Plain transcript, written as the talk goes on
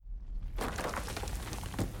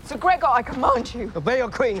Sir Gregor, I command you. Obey your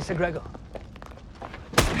queen, Sir Gregor.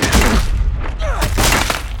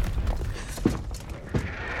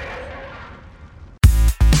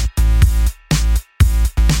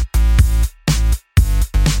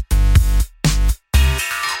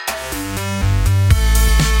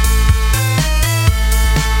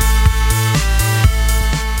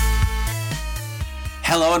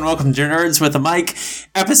 Hello and welcome to Nerds with a Mic,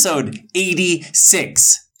 episode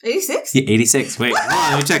 86. 86? Yeah, 86. Wait, hold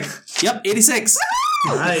on, let me check. Yep, 86.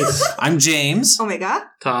 Nice. I'm James, Oh my god.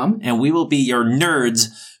 Tom. and we will be your nerds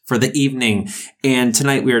for the evening. And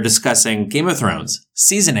tonight we are discussing Game of Thrones,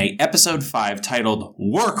 Season 8, Episode 5, titled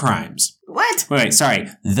War Crimes. What? Wait, sorry,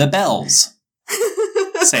 The Bells.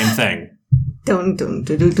 Same thing. Dun dun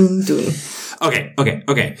dun dun dun dun. Okay.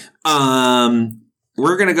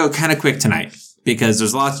 We're going to go kind of quick tonight because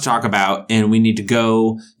there's a lot to talk about and we need to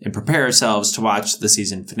go and prepare ourselves to watch the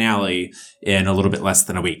season finale in a little bit less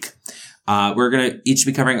than a week. We're going to each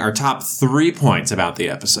be covering our top 3 points about the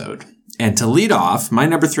episode. And to lead off, my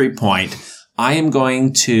number 3 point, I am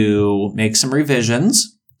going to make some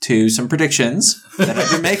revisions to some predictions that I've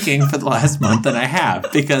been making for the last month and a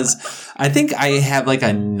half, because I think I have like a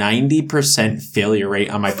 90% failure rate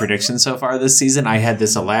on my predictions so far this season. I had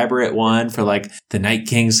this elaborate one for like the Night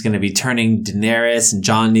King's going to be turning Daenerys and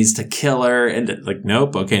Jon needs to kill her, and like,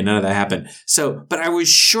 nope, okay, none of that happened. So, but I was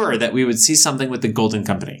sure that we would see something with the Golden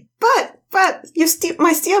Company. But you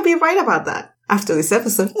might still be right about that after this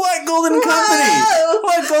episode. What Golden Company? Whoa!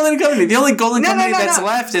 What Golden Company? The only Golden No, Company no, no, that's no.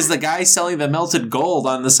 left is the guy selling the melted gold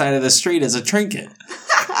on the side of the street as a trinket.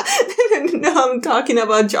 No, I'm talking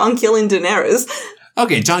about Jon killing Daenerys.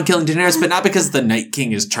 Okay, Jon killing Daenerys, but not because the Night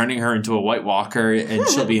King is turning her into a White Walker and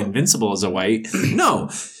she'll be invincible as a White. No.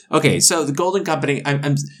 Okay, so the Golden Company,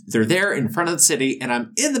 they're there in front of the city, and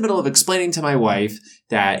I'm in the middle of explaining to my wife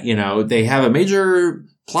that, you know, they have a major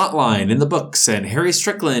plot line in the books, and Harry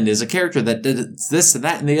Strickland is a character that did this and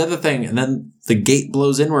that and the other thing, and then the gate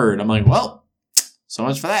blows inward. I'm like, well, so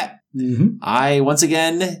much for that. Mm-hmm. I, once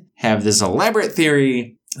again, have this elaborate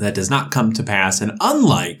theory that does not come to pass, and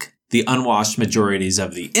unlike the unwashed majorities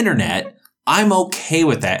of the internet, I'm okay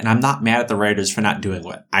with that, and I'm not mad at the writers for not doing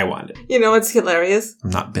what I wanted. You know what's hilarious? I'm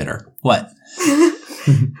not bitter. What?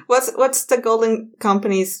 What's the Golden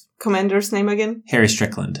Company's commander's name again? Harry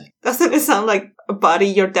Strickland. Doesn't it sound like a body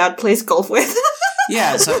your dad plays golf with?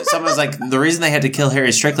 Yeah, so someone's like, the reason they had to kill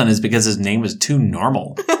Harry Strickland is because his name was too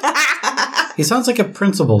normal. He sounds like a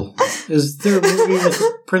principal. Is there a movie with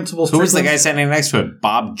Principal Who was the Strickland? guy standing next to it?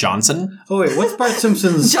 Bob Johnson? Oh, wait. What's Bart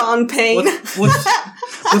Simpson's... John Payne.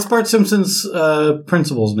 What's Bart Simpson's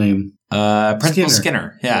principal's name? Principal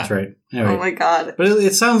Skinner. Yeah. That's right. Anyway. Oh my god. But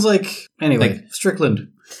it sounds like... Anyway, Like- Strickland.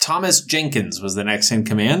 Thomas Jenkins was the next in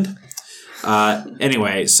command.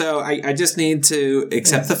 Anyway, so I just need to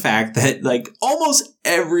accept the fact that like almost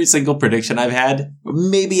every single prediction I've had,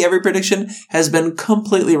 maybe every prediction, has been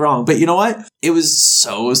completely wrong. But you know what? It was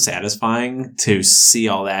so satisfying to see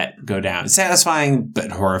all that go down. Satisfying, but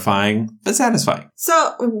horrifying, but satisfying.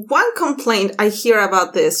 So, one complaint I hear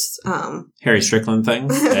about this, Harry Strickland thing,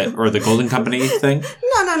 or the Golden Company thing.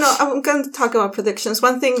 No, I'm going to talk about predictions.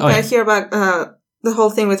 One thing Oh, that yeah. I hear about, the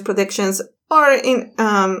whole thing with predictions, or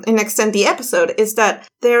in extent the episode, is that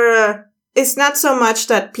it's not so much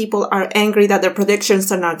that people are angry that their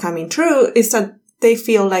predictions are not coming true, it's that they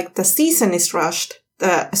feel like the season is rushed,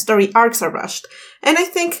 the story arcs are rushed. And I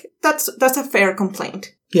think that's a fair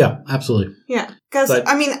complaint. Yeah, absolutely. Yeah. Because, But-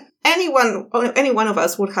 I mean, any one of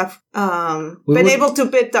us would have We been would- able to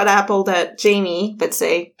bid that apple that Jaime, let's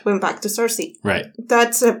say, went back to Cersei. Right.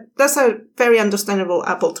 That's a very understandable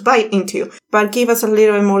apple to bite into, but give us a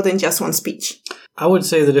little bit more than just one speech. I would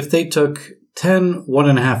say that if they took 10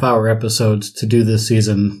 1.5-hour episodes to do this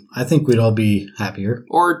season, I think we'd all be happier.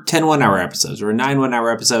 Or 10 1-hour episodes, or 9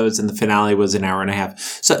 1-hour episodes, and the finale was an hour and a half.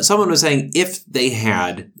 So someone was saying if they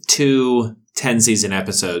had 2 10-season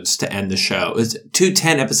episodes to end the show, it's 2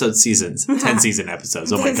 10-episode seasons, 10-season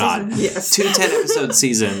episodes. Oh my god! Yes. 2 10-episode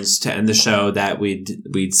seasons to end the show, that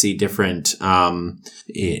we'd see different,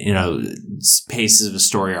 paces of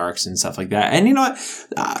story arcs and stuff like that. And you know what?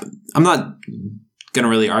 I'm not going to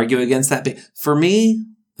really argue against that. But for me,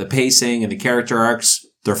 the pacing and the character arcs,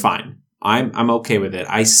 they're fine. I'm okay with it.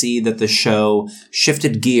 I see that the show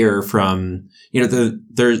shifted gear from,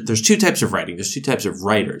 there's 2 types of writing. There's 2 types of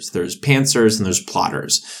writers. There's pantsers and there's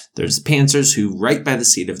plotters. There's pantsers who write by the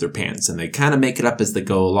seat of their pants, and they kind of make it up as they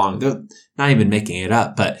go along. They're not even making it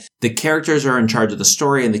up, but the characters are in charge of the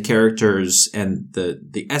story, and the characters and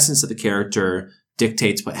the essence of the character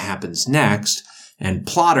dictates what happens next. And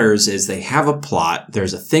plotters is they have a plot.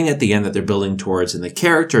 There's a thing at the end that they're building towards, and the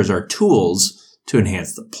characters are tools to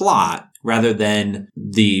enhance the plot rather than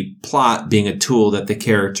the plot being a tool that the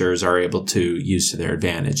characters are able to use to their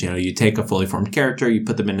advantage. You take a fully formed character, you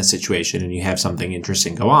put them in a situation, and you have something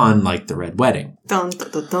interesting go on, like the Red Wedding. Dun,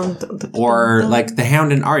 dun, dun, dun, dun, dun, Or dun. like the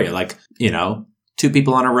Hound and Arya, two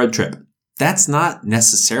people on a road trip. That's not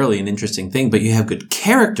necessarily an interesting thing, but you have good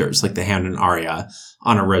characters like the Hound and Arya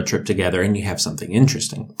on a road trip together, and you have something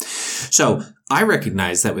interesting. So I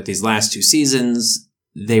recognize that with these last 2 seasons,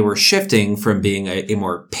 they were shifting from being a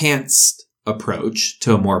more pantsed approach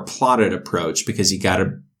to a more plotted approach, because you got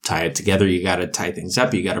to tie it together. You got to tie things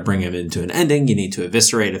up. You got to bring them into an ending. You need to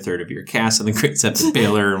eviscerate a third of your cast on the Great Septic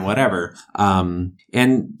Baylor and whatever. And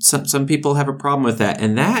some people have a problem with that.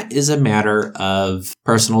 And that is a matter of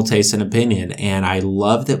personal taste and opinion. And I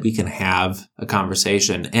love that we can have a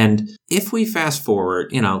conversation. And if we fast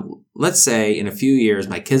forward, let's say in a few years,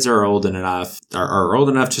 my kids are old enough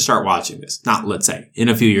to start watching this. Not let's say in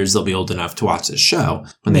a few years, they'll be old enough to watch this show.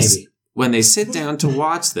 When they sit down to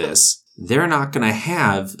watch this, they're not going to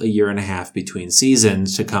have a year and a half between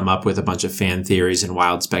seasons to come up with a bunch of fan theories and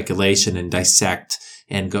wild speculation and dissect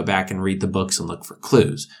and go back and read the books and look for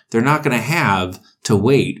clues. They're not going to have to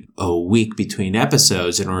wait a week between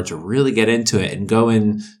episodes in order to really get into it and go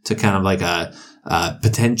into kind of like a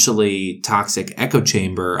potentially toxic echo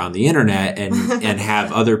chamber on the internet and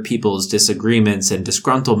have other people's disagreements and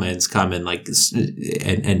disgruntlements come and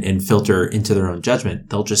and filter into their own judgment.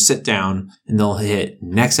 They'll just sit down and they'll hit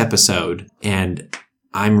next episode. And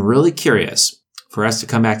I'm really curious for us to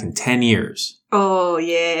come back in 10 years. Oh,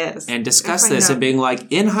 yes. And discuss this and being like,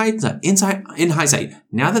 in hindsight,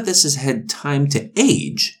 now that this has had time to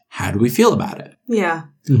age, how do we feel about it? Yeah.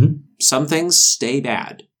 Mm-hmm. Some things stay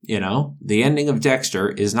bad. The ending of Dexter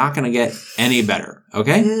is not going to get any better.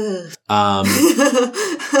 Okay? No,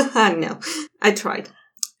 I tried.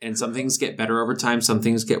 And some things get better over time. Some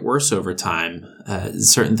things get worse over time.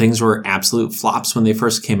 Certain things were absolute flops when they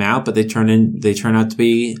first came out, but they turn out to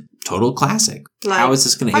be total classic. Like how is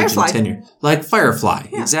this going to age in 10 years? Like Firefly.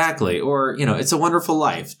 Yeah. Exactly. Or, It's a Wonderful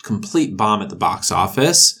Life. Complete bomb at the box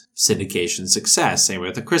office. Syndication success. Same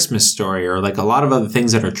with A Christmas Story, or like a lot of other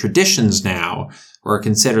things that are traditions now or are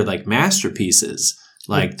considered like masterpieces.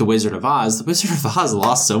 Like The Wizard of Oz. The Wizard of Oz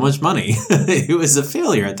lost so much money. It was a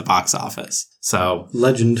failure at the box office. So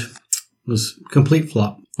Legend was a complete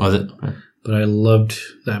flop. Was it? But I loved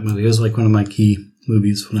that movie. It was like one of my key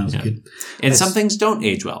movies when I was a kid. And some things don't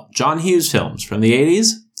age well. John Hughes films from the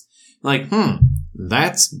 80s. Like,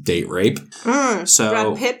 that's date rape. So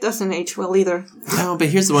Brad Pitt doesn't age well either. No, but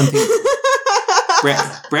here's the one thing.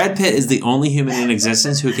 Brad Pitt is the only human in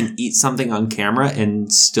existence who can eat something on camera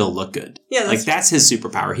and still look good. Yeah, that's his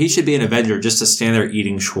superpower. He should be an Avenger just to stand there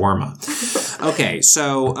eating shawarma. Okay,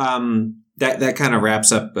 so that kind of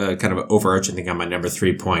wraps up kind of an overarching thing on my number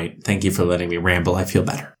 3 point. Thank you for letting me ramble. I feel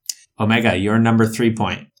better. Omega, your number 3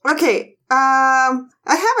 point. Okay. I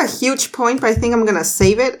have a huge point, but I think I'm gonna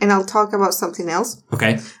save it and I'll talk about something else.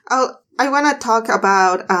 Okay. I want to talk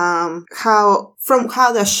about how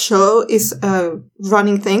the show is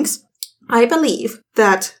running things. I believe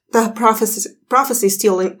that the prophecy is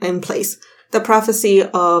still in place. The prophecy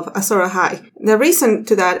of Azor Ahai. The reason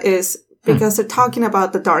to that is because they're talking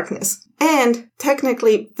about the darkness. And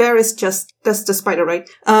technically, that's the spider, right?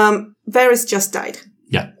 Varys just died.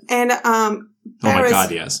 Yeah. And oh my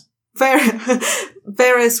God, yes.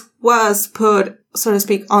 Varys was put, so to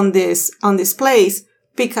speak, on this place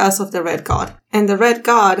because of the Red God. And the Red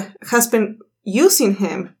God has been using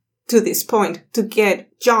him to this point to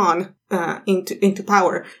get Jon into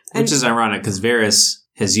power. Which is ironic because Varys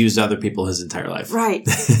has used other people his entire life. Right.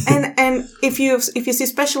 and if you see,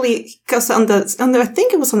 especially because on the I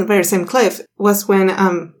think it was on the very same cliff, was when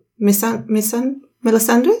Melisandre?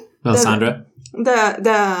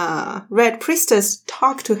 The Red Priestess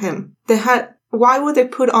talked to him. Why would they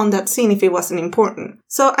put on that scene if it wasn't important?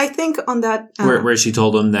 So I think on that... where she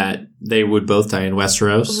told him that they would both die in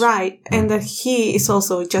Westeros. Right. And that he is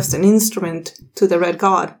also just an instrument to the Red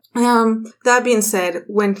God. That being said,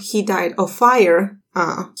 when he died of fire,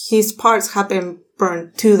 his parts have been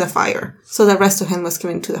burned to the fire. So the rest of him was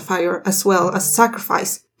given to the fire as well as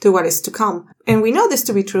sacrifice to what is to come. And we know this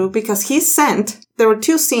to be true because there were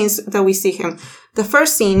 2 scenes that we see him. The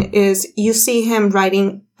first scene is you see him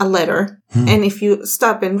writing a letter. And if you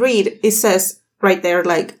stop and read, it says right there,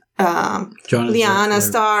 like, Lyanna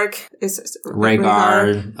Stark,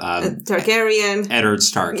 Rhaegar, Targaryen. Eddard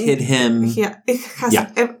Stark hid him. Yeah, it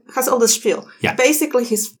has all the spiel. Yeah. Basically,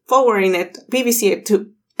 he's forwarding it, BBC it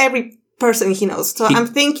to every person he knows. So I'm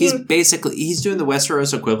thinking he's doing the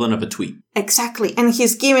Westeros equivalent of a tweet. Exactly. And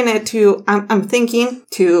he's giving it to, I'm thinking,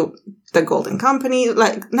 to the Golden Company,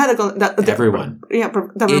 like, not the Golden, everyone.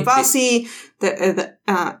 The Ravasi,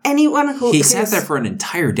 anyone who. He sat there for an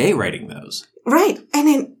entire day writing those. Right. And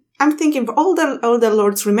then I'm thinking for all the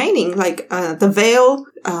lords remaining, like, the Vale,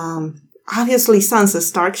 obviously Sansa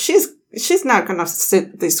Stark, she's not gonna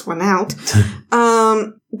sit this one out.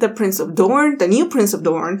 The Prince of Dorne, the new Prince of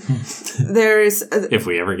Dorne. There's if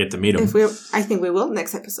we ever get to meet him, I think we will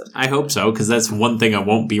next episode. I hope so, because that's one thing I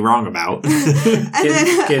won't be wrong about.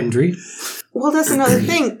 Gendry. Well, that's another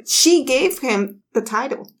thing. She gave him the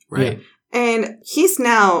title, right? And he's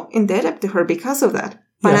now indebted to her because of that.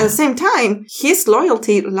 But at the same time, his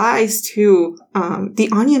loyalty lies to the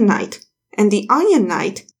Onion Knight, and the Onion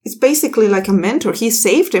Knight. It's basically like a mentor. He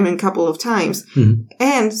saved him a couple of times. Mm-hmm.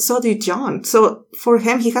 And so did Jon. So for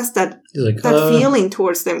him, he has that feeling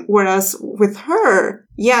towards them. Whereas with her,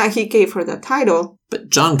 he gave her the title. But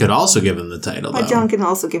Jon could also give him the title, But Jon can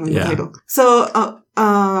also give him the title. So,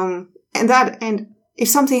 and if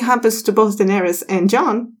something happens to both Daenerys and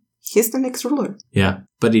Jon, he's the next ruler. Yeah.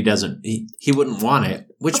 But he doesn't. He wouldn't want it,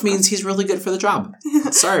 which means he's really good for the job.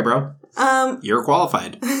 Sorry, bro. You're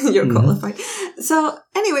qualified. You're qualified. So,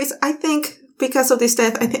 anyways, I think because of this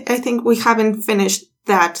death, I think we haven't finished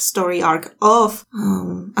that story arc of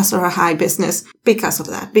Azor Ahai business because of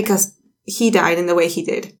that. Because he died in the way he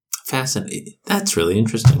did. Fascinating. That's really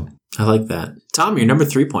interesting. I like that. Tom, your number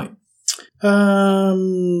 3 point.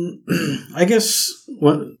 I guess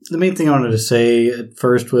the main thing I wanted to say at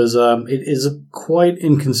first was it is quite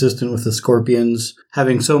inconsistent with the Scorpions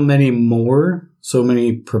having so many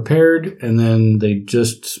prepared, and then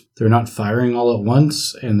they're not firing all at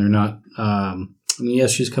once, and they're not.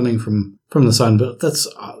 Yes, she's coming from the sun, but that's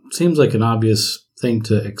seems like an obvious thing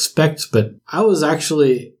to expect. But I was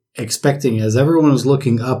actually expecting, as everyone was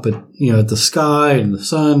looking up at the sky and the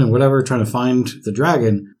sun and whatever, trying to find the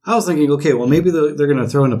dragon, I was thinking, okay, well, maybe they're going to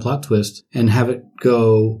throw in a plot twist and have it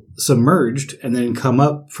go submerged and then come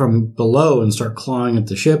up from below and start clawing at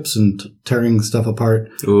the ships and tearing stuff apart.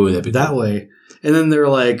 Ooh, that'd be that way. And then they're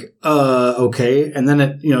like, okay. And then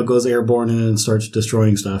it goes airborne and starts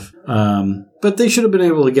destroying stuff. But they should have been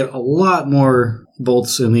able to get a lot more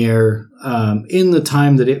bolts in the air in the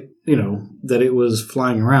time that it was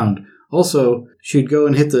flying around. Also, she'd go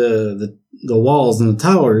and hit the walls and the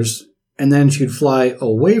towers, and then she'd fly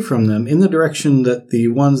away from them in the direction that the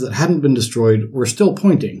ones that hadn't been destroyed were still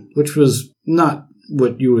pointing, which was not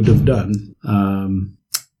what you would have done.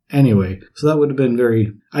 Anyway, so that would have been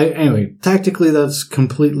tactically that's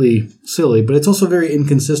completely silly, but it's also very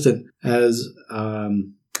inconsistent as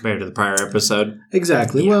compared to the prior episode.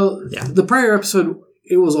 Exactly. Yeah. Well, the prior episode,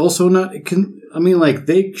 it was also not.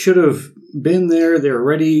 They should have been there, they were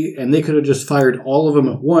ready, and they could have just fired all of them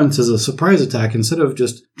at once as a surprise attack instead of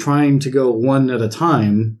just trying to go one at a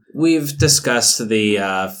time. We've discussed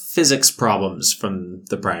the physics problems from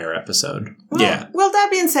the prior episode. Well, that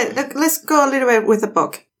being said, let's go a little bit with the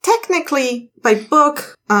book. Technically, by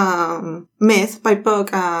book myth, by book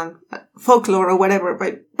folklore or whatever,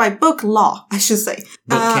 by book law, I should say.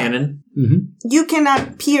 Book canon. Mm-hmm. You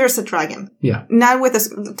cannot pierce a dragon. Yeah. Not with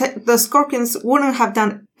the Scorpions wouldn't have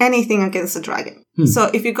done anything against a dragon. So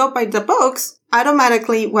if you go by the books,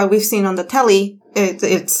 automatically what we've seen on the telly,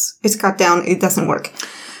 it's cut down. It doesn't work.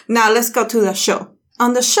 Now let's go to the show.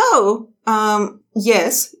 On the show,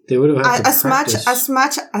 yes, they would have had to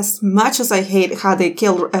as much as I hate how they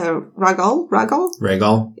killed Rhaegal.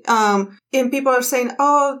 And people are saying,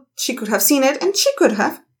 "Oh, she could have seen it," and she could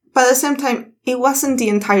have, but at the same time, it wasn't the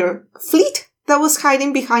entire fleet that was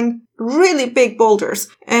hiding behind really big boulders,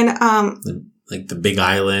 and like the big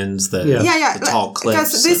islands, the tall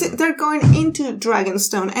cliffs. Because they're going into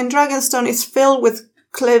Dragonstone, and Dragonstone is filled with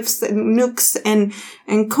cliffs and nooks and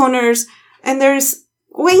corners, and there's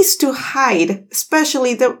ways to hide.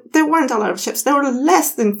 Especially there weren't a lot of ships. There were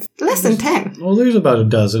less than 10. Well, there's about a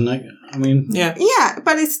dozen. Yeah,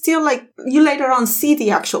 but it's still like you later on see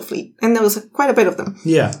the actual fleet, and there was quite a bit of them.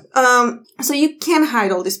 Yeah. So you can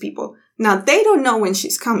hide all these people. Now they don't know when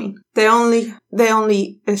she's coming. They only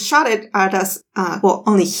shot it at us.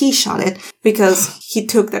 Only he shot it because he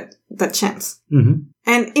took that chance. Mm-hmm.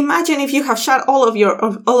 And imagine if you have shot all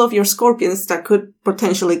of your scorpions that could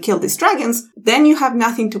potentially kill these dragons, then you have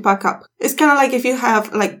nothing to back up. It's kind of like if you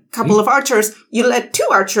have like a couple of archers, you let 2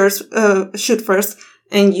 archers shoot first,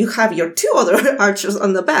 and you have your 2 other archers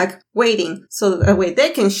on the back waiting, so that way they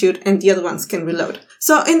can shoot and the other ones can reload.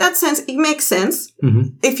 So in that sense, it makes sense.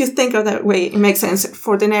 Mm-hmm. If you think of that way, it makes sense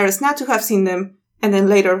for Daenerys not to have seen them and then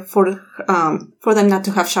later for them not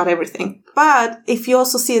to have shot everything. But if you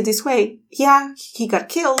also see it this way, yeah, he got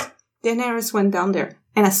killed. Daenerys went down there,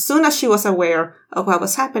 and as soon as she was aware of what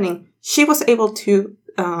was happening, she was able to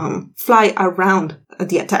fly around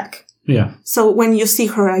the attack. Yeah. So when you see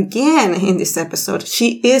her again in this episode,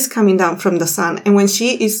 she is coming down from the sun, and when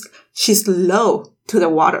she's low to the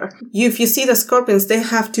water. If you see the scorpions, they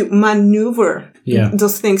have to maneuver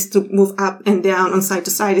those things to move up and down on side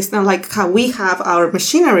to side. It's not like how we have our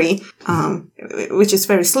machinery, which is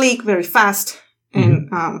very sleek, very fast. And,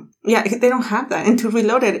 they don't have that. And to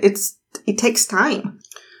reload it, it takes time.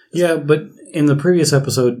 Yeah, but in the previous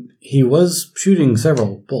episode, he was shooting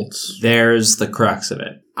several bolts. There's the crux of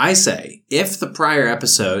it. I say, if the prior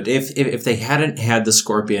episode, if they hadn't had the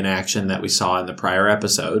Scorpion action that we saw in the prior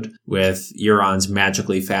episode with Euron's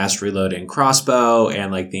magically fast reloading crossbow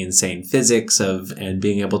and like the insane physics and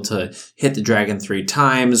being able to hit the dragon 3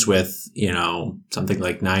 times with, something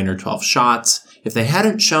like 9 or 12 shots, if they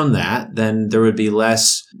hadn't shown that, then there would be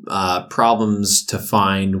less problems to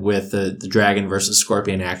find with the dragon versus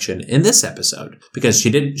scorpion action in this episode. Because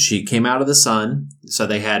she came out of the sun, so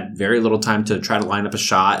they had very little time to try to line up a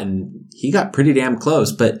shot, and he got pretty damn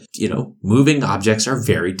close. But, moving objects are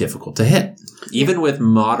very difficult to hit. Even with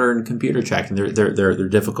modern computer tracking, they're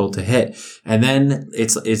difficult to hit. And then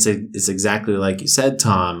it's exactly like you said,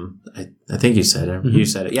 Tom. I think you said it. Mm-hmm. You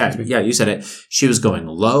said it. Yeah, you said it. She was going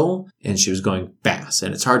low and she was going fast,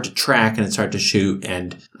 and it's hard to track and it's hard to shoot.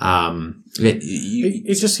 And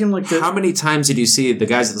it just seemed like how many times did you see the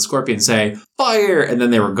guys at the Scorpion say fire, and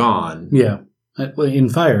then they were gone? Yeah. In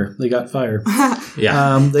fire. They got fire.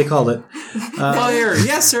 Yeah. They called it. Fire.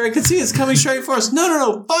 Yes, sir. I can see it's coming straight for us.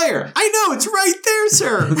 No. Fire. I know. It's right there,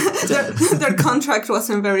 sir. Their contract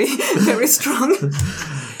wasn't very, very strong.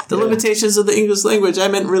 The limitations of the English language. I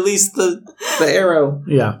meant release the arrow.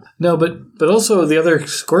 Yeah. No, but also the other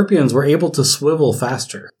scorpions were able to swivel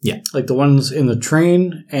faster. Yeah. Like the ones in the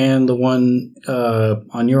train and the one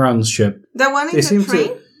on Euron's ship. The one in the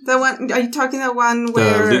train? The one, are you talking the one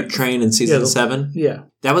where... The loot train in season 7? Yeah.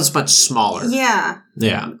 That was much smaller. Yeah.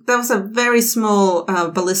 Yeah. That was a very small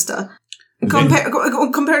ballista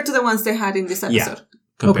compared to the ones they had in this episode. Yeah.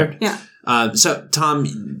 Compared. Okay. Yeah. So, Tom,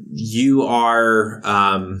 you are...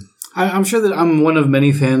 I'm sure that I'm one of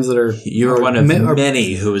many fans that are... You're one of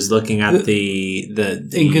many who is looking at the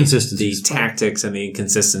inconsistencies. The tactics and the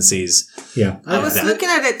inconsistencies. Yeah. I was looking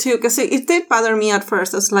at it too, because it did bother me at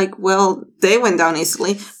first. I was like, well, they went down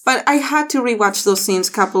easily. But I had to rewatch those scenes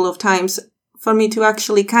a couple of times for me to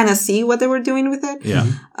actually kind of see what they were doing with it. Yeah.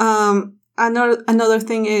 Another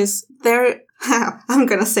thing is, I'm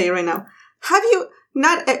going to say it right now. Have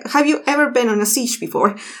you ever been on a siege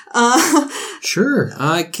before? Sure.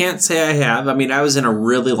 I can't say I have. I mean, I was in a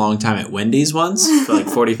really long time at Wendy's once for like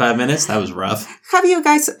 45 minutes. That was rough. Have you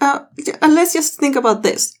guys, let's just think about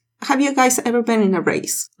this. Have you guys ever been in a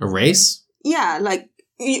race? A race? Yeah, like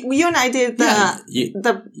you and I did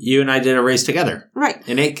you and I did a race together. Right.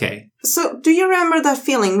 In 8K. So do you remember that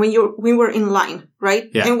feeling when we were in line, right?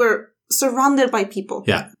 Yeah. And we're surrounded by people.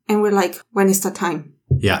 Yeah. And we're like, when is the time?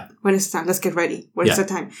 Yeah. When is the time? Let's get ready. When is the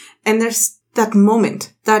time? And there's that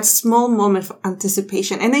moment, that small moment of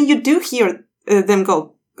anticipation. And then you do hear them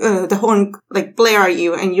go, the horn like blare at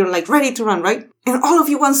you, and you're like ready to run, right? And all of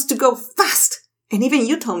you wants to go fast. And even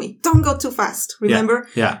you told me, don't go too fast, remember?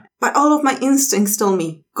 Yeah. But all of my instincts told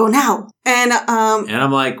me, go now. And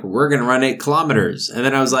I'm like, we're going to run 8 kilometers. And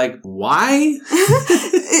then I was like, why?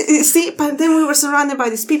 See, but then we were surrounded by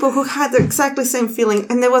these people who had the exactly same feeling.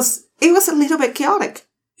 And it was a little bit chaotic.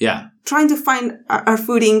 Yeah. Trying to find our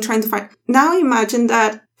footing, now imagine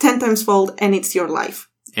that 10 times fold, and it's your life.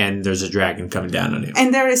 And there's a dragon coming down on you.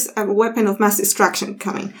 And there is a weapon of mass destruction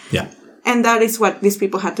coming. Yeah. And that is what these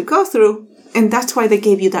people had to go through. And that's why they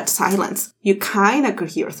gave you that silence. You kind of could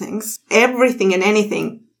hear things. Everything and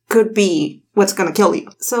anything could be what's going to kill you.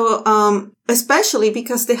 So, especially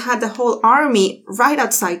because they had the whole army right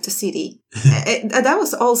outside the city. That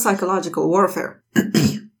was all psychological warfare.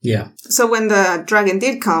 Yeah. So when the dragon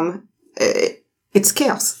did come, it's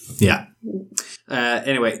chaos. Yeah.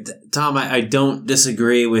 Anyway, Tom, I don't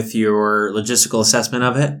disagree with your logistical assessment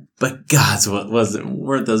of it, but gods,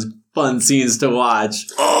 weren't those fun scenes to watch?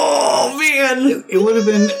 Oh, man! It would have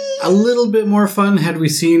been a little bit more fun had we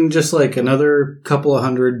seen just like another couple of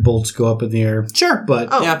 100 bolts go up in the air. Sure. But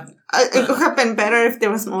yeah. It would have been better if there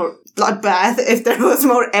was more bloodbath, if there was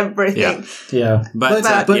more everything. Yeah. But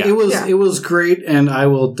it was great, and I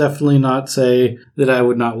will definitely not say that I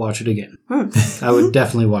would not watch it again. I would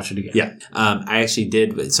definitely watch it again. Yeah. I actually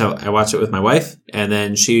did. So I watched it with my wife, and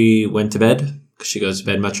then she went to bed She goes to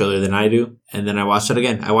bed much earlier than I do. And then I watched it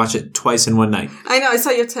again. I watched it twice in one night. I know. I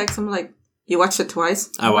saw your text. I'm like, you watched it twice?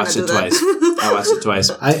 I watched it twice. I watched it twice.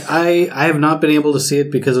 I have not been able to see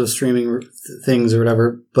it because of streaming things or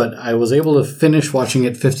whatever, but I was able to finish watching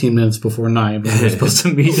it 15 minutes before 9 when we were supposed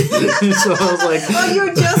to meet. So I was like... Oh,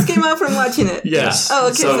 you just came out from watching it? Yes. Oh,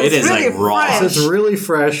 okay. So it is really like raw. fresh. So it's really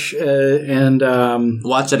fresh, and...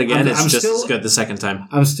 Watch it again. I'm It's just still- as good the second time.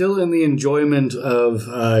 I'm still in the enjoyment of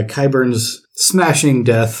Qyburn's smashing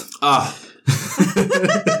death. Ah.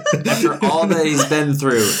 After all that he's been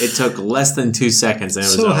through, it took less than 2 seconds and it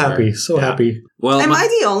was So over. happy, so Yeah. happy. Well, Am I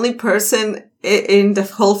the only person in the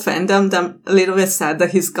whole fandom that I'm a little bit sad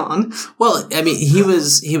that he's gone? well, I mean, he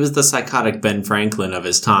was the psychotic Ben Franklin of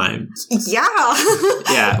his time. Yeah.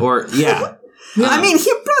 Yeah, or yeah. I mean,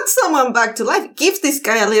 he brought someone back to life. Give this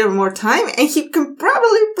guy a little more time, and he can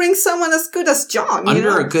probably bring someone as good as John. You Under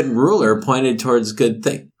know? a good ruler pointed towards good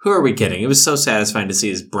thing. Who are we kidding? It was so satisfying to see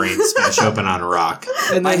his brain smash open on a rock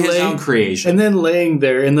And by then his laying- own creation. And then laying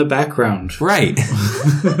there in the background. Right.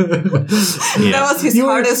 That was his You're-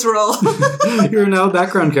 hardest role. You're now a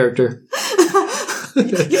background character.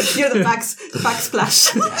 You're the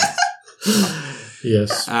backsplash.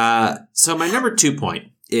 Yes. So my number 2 point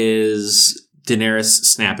is Daenerys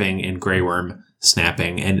snapping and Grey Worm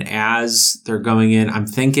snapping. And as they're going in, I'm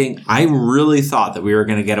thinking, I really thought that we were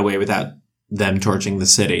going to get away without them torching the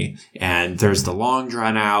city. And there's the long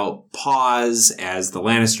drawn out pause as the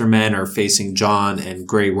Lannister men are facing Jon and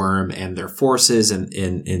Grey Worm and their forces in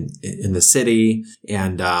the city.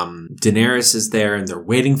 And Daenerys is there and they're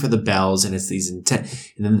waiting for the bells, and it's these and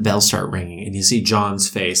then the bells start ringing and you see Jon's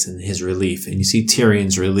face and his relief, and you see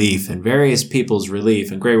Tyrion's relief and various people's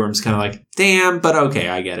relief, and Grey Worm's kind of like, damn, but okay,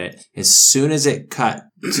 I get it. As soon as it cut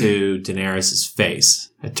to Daenerys'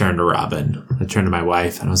 face, I turned to Robin. I turned to my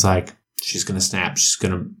wife and I was like, she's going to snap.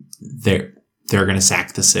 They're going to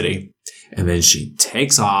sack the city. And then she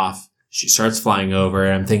takes off. She starts flying over.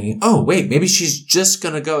 And I'm thinking, oh, wait, maybe she's just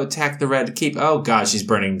going to go attack the Red Keep. Oh, God, she's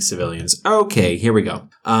burning civilians. Okay, here we go.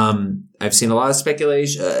 I've seen a lot of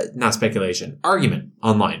argument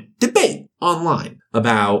online, debate online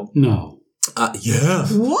about, No. yeah.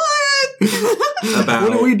 What? About,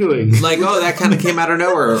 What are we doing? like, oh, that kind of came out of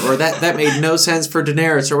nowhere, or that made no sense for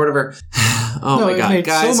Daenerys or whatever. Oh no, my it God, made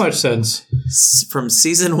guys. so much sense. From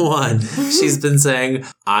season 1, she's been saying,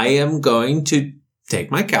 I am going to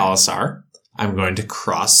take my Khalasar. I'm going to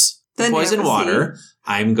cross the poison Never water.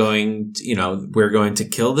 I'm going to, we're going to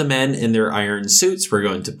kill the men in their iron suits. We're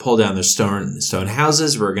going to pull down their stone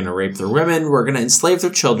houses. We're going to rape their women. We're going to enslave their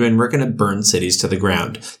children. We're going to burn cities to the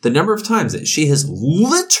ground. The number of times that she has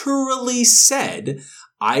literally said,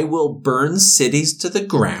 I will burn cities to the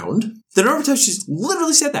ground. The number of times she's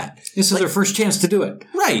literally said that. This is her first chance to do it.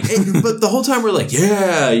 Right. But the whole time we're like,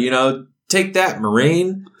 yeah, take that,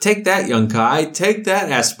 Marine. Take that, Young Kai. Take that,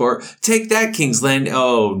 Esport. Take that, King's Land.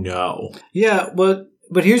 Oh, no. Yeah, but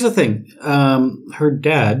here's the thing. Her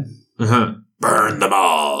dad... Uh-huh. Burn them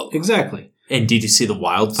all. Exactly. And did you see the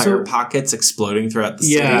wildfire pockets exploding throughout the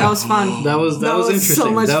city? Yeah. That was fun. That was interesting.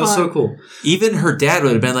 So much that was so fun. cool. Even her dad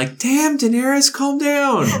would have been like, damn, Daenerys, calm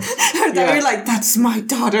down. Her dad, you're like, that's my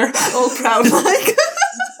daughter. All proud like.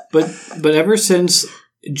 But ever since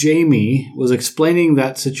Jaime was explaining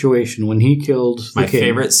that situation when he killed the My king,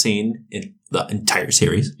 favorite scene in the entire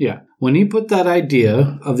series. yeah, when he put that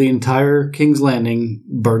idea of the entire King's Landing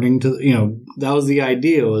burning to, that was the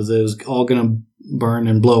idea, was it was all going to burn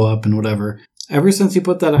and blow up and whatever. Ever since he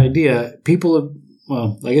put that idea, people have,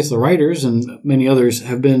 well, I guess the writers and many others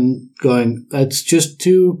have been going, that's just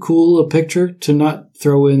too cool a picture to not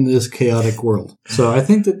throw in this chaotic world. So I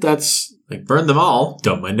think that's, Like, burn them all.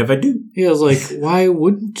 Don't mind if I do. he was like, why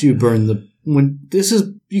wouldn't you burn when this is,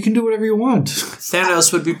 you can do whatever you want.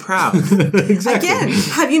 Thanos would be proud. Exactly. Again,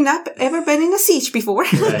 have you not ever been in a siege before?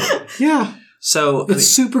 Right. Yeah. So, It's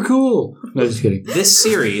super cool. No, just kidding. this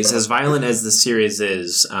series, as violent as the series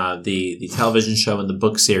is, the television show and the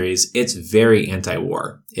book series, it's very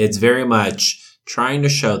anti-war. It's very much trying to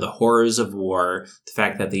show the horrors of war, the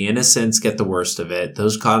fact that the innocents get the worst of it.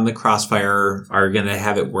 Those caught in the crossfire are going to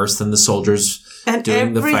have it worse than the soldiers And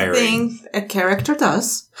doing the firing. everything a character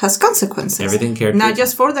does has consequences. Everything character. Not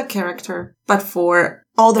just for the character, but for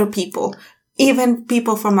other people. Even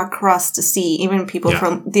people from across the sea, even people Yeah.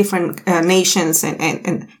 from different nations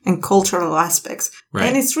and cultural aspects. Right.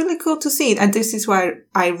 And it's really cool to see. And this is why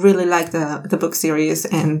I really like the book series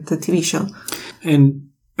and the TV show. And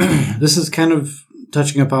this is kind of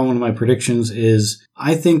touching upon one of my predictions is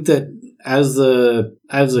I think that as the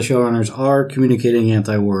showrunners are communicating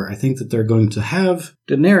anti-war, I think that they're going to have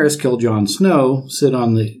Daenerys kill Jon Snow, sit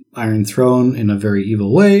on the Iron Throne in a very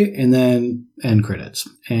evil way, and then end credits.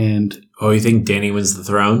 And Oh, you think Dany wins the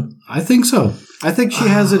throne? I think so. I think she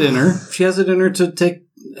has it in her. She has it in her to take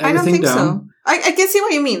everything I don't think down. so. I can see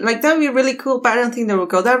what you mean. Like, that would be really cool, but I don't think they would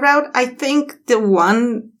go that route. I think the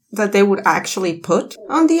one that they would actually put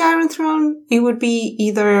on the Iron Throne, it would be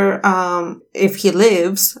either, if he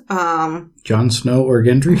lives, Jon Snow or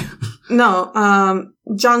Gendry?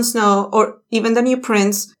 Jon Snow, or even the new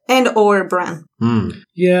prince, and or Bran.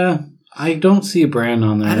 Yeah, I don't see Bran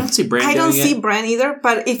on there. I don't see Bran I don't doing see it. Bran either,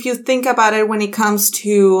 but if you think about it, when it comes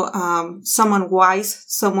to someone wise,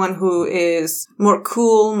 someone who is more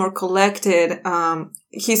cool, more collected,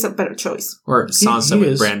 he's a better choice. Or Sansa he with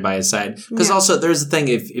is. Bran by his side. Because Yeah. also, there's the thing,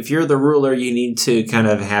 if you're the ruler, you need to kind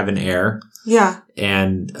of have an heir. Yeah.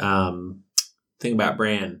 And think about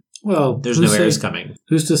Bran. Well, There's no heirs coming.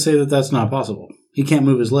 Who's to say that that's not possible? He can't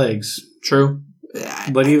move his legs. True.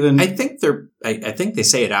 But even... I think I think they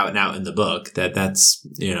say it out and out in the book that that's,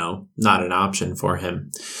 not an option for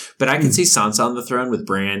him. But I can see Sansa on the throne with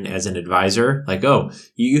Bran as an advisor. Like, oh,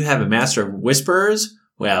 you have a master of whisperers?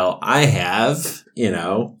 Well, I have,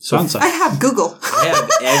 Sansa. I have Google. I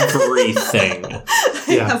have everything.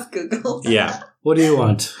 Yeah. I have Google. Yeah. What do you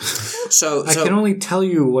want? So I can only tell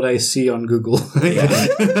you what I see on Google. Yeah.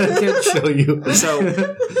 I can't show you.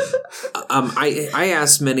 So, I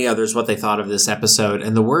asked many others what they thought of this episode,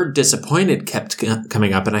 and the word disappointed kept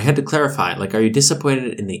coming up, and I had to clarify. Like, are you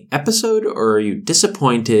disappointed in the episode, or are you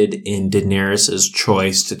disappointed in Daenerys'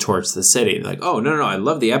 choice to torch the city? Like, oh, no, I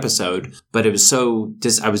love the episode, but it was so...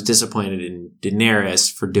 I was disappointed in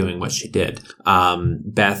Daenerys for doing what she did.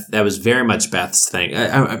 Beth, that was very much Beth's thing.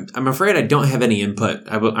 I'm afraid I don't have any input.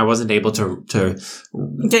 I wasn't able to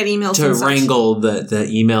Get emails to and such. wrangle the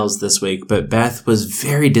emails this week, but Beth was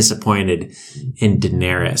very disappointed in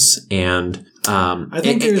Daenerys, and I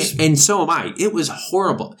think and so am I. It was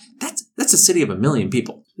horrible. That's a city of 1 million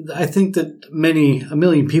people. I think that a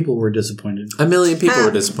million people were disappointed. 1 million people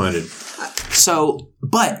were disappointed. So,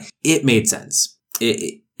 but it made sense.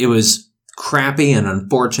 It was crappy and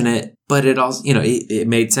unfortunate, but it also, it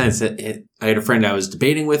made sense. I had a friend I was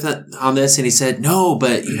debating with on this, and he said, no,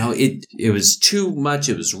 but, it was too much.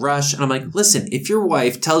 It was rushed. And I'm like, listen, if your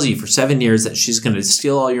wife tells you for 7 years that she's going to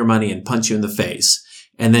steal all your money and punch you in the face,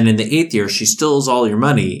 and then in the 8th year, she steals all your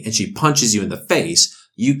money and she punches you in the face,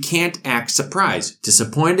 you can't act surprised.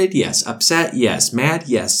 Disappointed? Yes. Upset? Yes. Mad?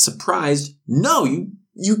 Yes. Surprised? No,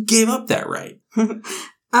 you gave up that right.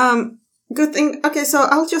 Good thing. Okay, so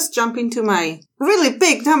I'll just jump into my really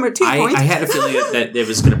big number 2 point. I had a feeling that it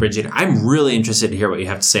was going to bridge it. I'm really interested to hear what you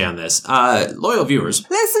have to say on this. Loyal viewers.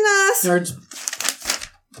 Listeners!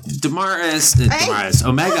 Damaris,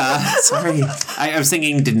 Omega. Sorry. I was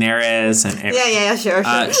thinking Daenerys and Yeah,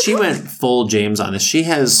 sure. she went full James on this. She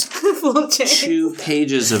has Full James. 2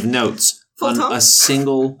 pages of notes Full on Tom? a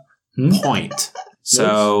single point.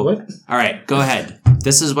 So, What? all right, go ahead.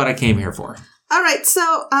 This is what I came here for. All right, so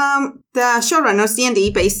the showrunners,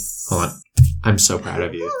 D&D base. Hold on. I'm so proud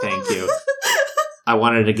of you. Thank you. I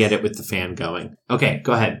wanted to get it with the fan going. Okay,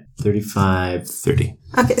 go ahead. 35:30.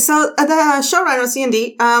 Okay, so the showrunners,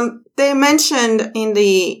 D&D, they mentioned in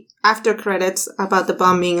the after credits about the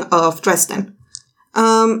bombing of Dresden.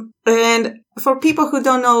 And for people who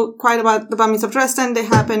don't know quite about the bombings of Dresden, they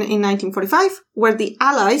happened in 1945, where the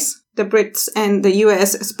Allies, the Brits and the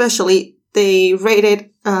US especially, they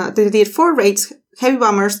did 4 raids, heavy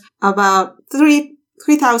bombers, about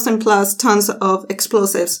 3,000 plus tons of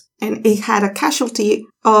explosives, and it had a casualty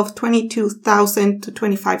of 22,000 to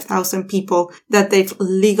 25,000 people that they've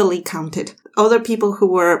legally counted. Other people who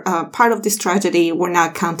were part of this tragedy were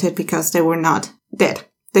not counted because they were not dead.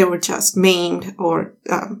 They were just maimed or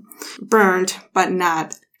burned, but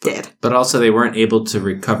not dead. But also they weren't able to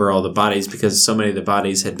recover all the bodies because so many of the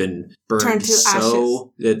bodies had been burned. Turned to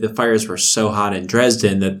ashes. The fires were so hot in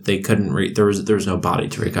Dresden that they couldn't there was no body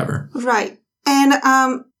to recover. Right. And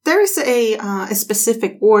there is a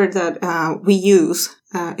specific word that we use.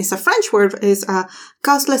 It's a French word. It's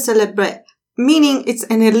causeless célèbre, meaning it's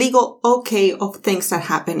an illegal okay of things that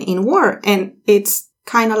happen in war. And it's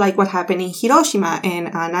kind of like what happened in Hiroshima and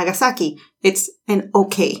Nagasaki. It's an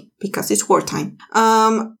okay because it's wartime.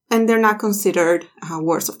 And they're not considered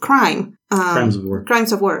wars of crime. Crimes of war.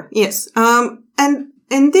 Crimes of war, yes. And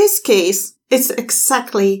in this case, it's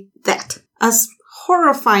exactly that. As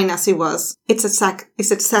horrifying as it was, it's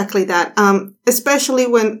exactly that. Especially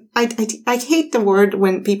when I hate the word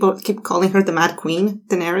when people keep calling her the Mad Queen,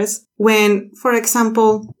 Daenerys. When, for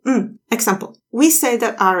example, we say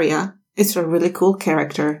that Arya is a really cool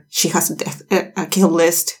character. She has a kill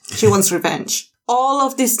list. She wants revenge. All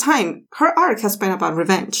of this time, her arc has been about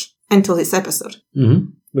revenge until this episode.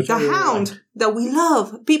 Mm-hmm. Which The I really Hound liked. that we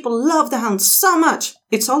love. People love the Hound so much.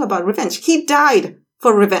 It's all about revenge. He died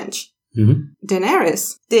for revenge. Mhm.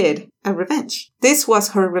 Daenerys did a revenge. This was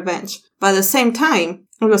her revenge. But at the same time,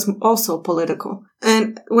 it was also political.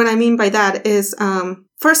 And what I mean by that is,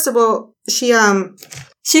 first of all, she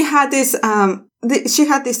had this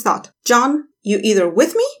thought. Jon, you either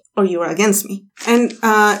with me or you are against me. And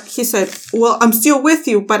he said, well, I'm still with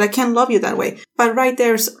you, but I can't love you that way. But right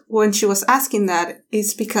there's when she was asking that,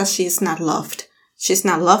 it's because she is not loved. She's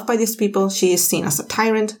not loved by these people. She is seen as a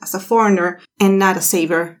tyrant, as a foreigner, and not a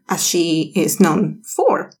savior as she is known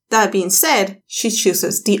for. That being said, she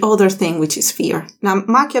chooses the other thing, which is fear. Now,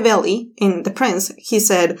 Machiavelli, in The Prince, he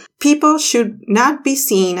said, people should not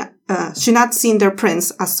see their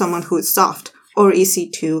prince as someone who is soft or easy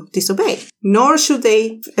to disobey, nor should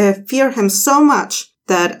they fear him so much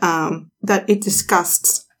that it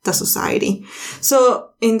disgusts the society. So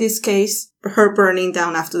in this case, her burning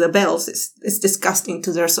down after the bells is disgusting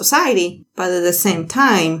to their society, but at the same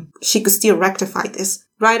time, she could still rectify this.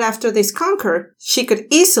 Right after this conquer, she could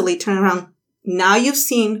easily turn around. Now you've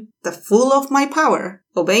seen the full of my power.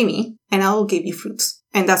 Obey me, and I will give you fruits.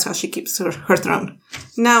 And that's how she keeps her throne.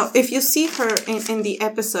 Now, if you see her in the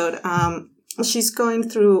episode, she's going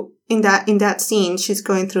through, in that scene, she's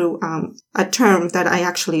going through a term that I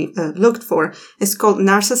actually looked for. It's called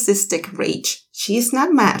narcissistic rage. She's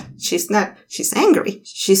not mad. She's angry.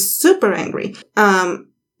 She's super angry.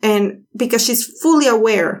 And because she's fully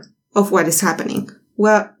aware of what is happening.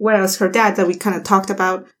 Well, whereas her dad that we kind of talked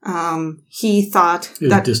about, he thought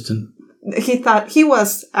that distant. He thought he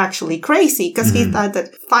was actually crazy because he thought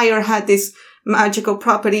that fire had these magical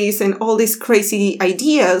properties and all these crazy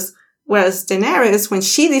ideas. Whereas Daenerys, when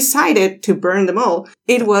she decided to burn them all,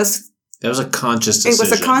 that was a conscious decision.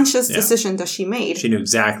 It was a conscious decision that she made. She knew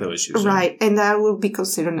exactly what she was doing. Right, and that would be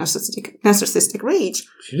considered narcissistic rage.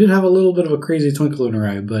 She did have a little bit of a crazy twinkle in her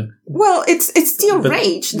eye, but... Well, it's still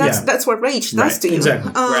rage. That's what rage does to you.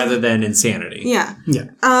 Exactly. Rather than insanity. Yeah. Yeah.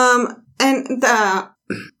 And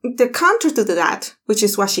the counter to that, which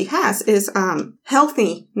is what she has, is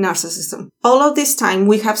healthy narcissism. All of this time,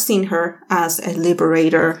 we have seen her as a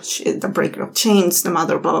liberator, the breaker of chains, the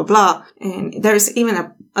mother, blah, blah, blah. And there's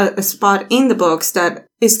even a spot in the books that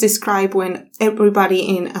is described when everybody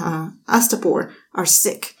in Astapor are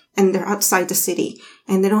sick and they're outside the city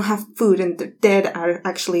and they don't have food and the dead are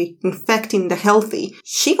actually infecting the healthy.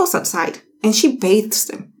 She goes outside and she bathes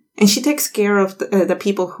them. And she takes care of the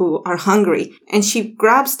people who are hungry. And she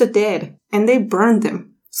grabs the dead and they burn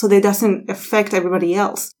them so that it doesn't affect everybody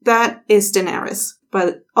else. That is Daenerys.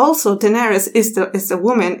 But also Daenerys is the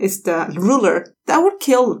woman, is the ruler that would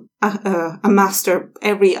kill a master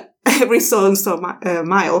every so and so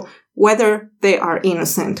mile, whether they are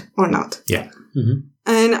innocent or not. Yeah.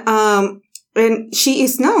 Mm-hmm. And she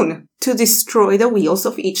is known to destroy the wheels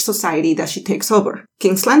of each society that she takes over.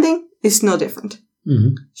 King's Landing is no different.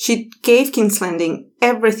 Mm-hmm. She gave King's Landing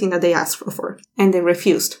everything that they asked for, and they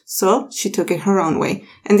refused. So she took it her own way.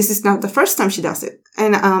 And this is not the first time she does it.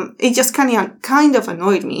 And it just kind of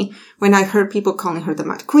annoyed me when I heard people calling her the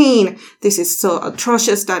Mad Queen. This is so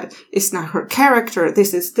atrocious that it's not her character.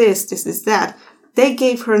 This is that. They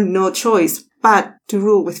gave her no choice but to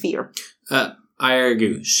rule with fear. I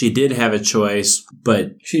argue she did have a choice,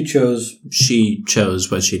 but she chose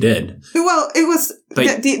what she did. Well, it was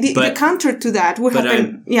the counter to that would have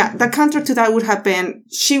been the counter to that would have been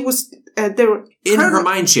she was there. In her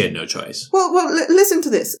mind, she had no choice. Well, listen to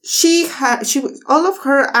this. All of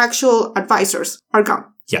her actual advisors are gone.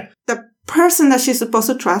 Yeah. The person that she's supposed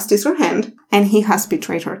to trust is her hand, and he has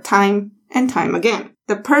betrayed her time and time again.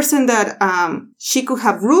 The person that she could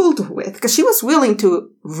have ruled with, because she was willing to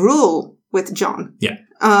rule with Jon. Yeah.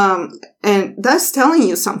 And that's telling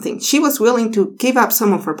you something. She was willing to give up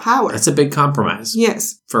some of her power. That's a big compromise.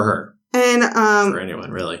 Yes. For her. And for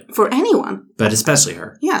anyone, really. For anyone. But especially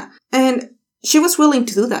her. Yeah. And she was willing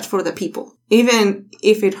to do that for the people, even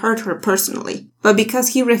if it hurt her personally. But because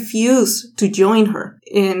he refused to join her,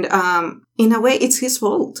 and in a way, it's his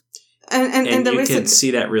fault. And the you reason could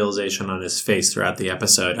see that realization on his face throughout the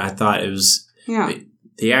episode. I thought it was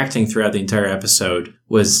the acting throughout the entire episode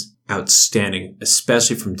was outstanding,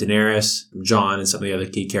 especially from Daenerys, Jon, and some of the other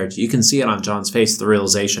key characters. You can see it on Jon's face, the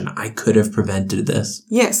realization, I could have prevented this.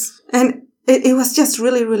 Yes. And it was just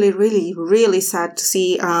really, really, really, really sad to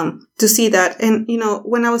see that. And,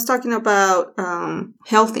 when I was talking about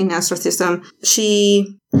healthy narcissism,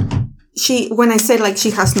 she when I said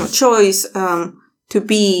she has no choice to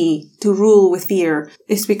rule with fear,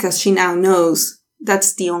 is because she now knows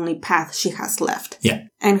that's the only path she has left. Yeah.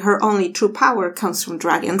 And her only true power comes from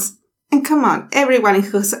dragons. And come on, everyone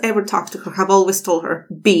who's ever talked to her have always told her,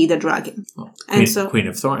 be the dragon. Well, Queen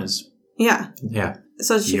of Thorns. Yeah. Yeah.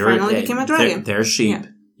 So she finally became a dragon. They're sheep. Yeah.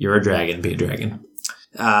 You're a dragon. Be a dragon.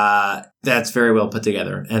 That's very well put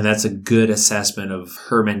together. And that's a good assessment of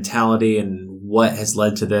her mentality and what has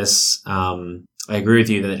led to this. I agree with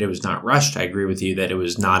you that it was not rushed. I agree with you that it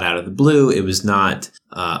was not out of the blue. It was not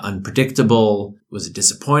unpredictable. Was it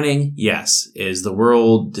disappointing? Yes. Is the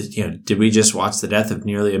world, did we just watch the death of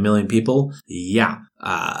nearly 1 million people? Yeah.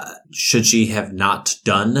 Should she have not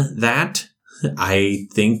done that? I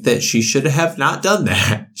think that she should have not done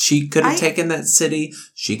that. She could have taken that city.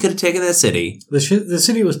 She could have taken that city. The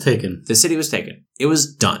city was taken. The city was taken. It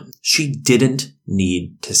was done. She didn't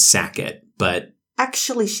need to sack it, but...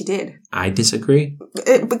 Actually, she did. I disagree.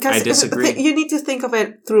 Because I disagree. You need to think of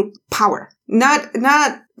it through power. Not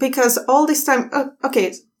because all this time...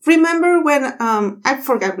 okay, remember when... I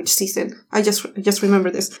forgot which season. I just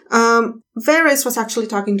remember this. Varys was actually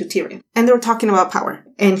talking to Tyrion, and they were talking about power.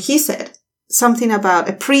 And he said... something about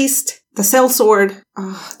a priest, the sellsword,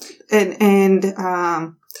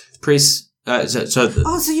 priest.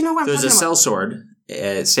 So you know what I'm talking about. There's a sellsword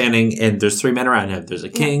standing, and there's 3 men around him. There's a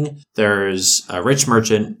king, there's a rich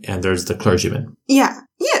merchant, and there's the clergyman. Yeah.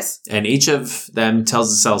 Yes. And each of them tells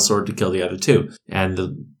the sellsword to kill the other 2. And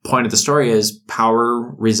the point of the story is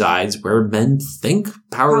power resides where men think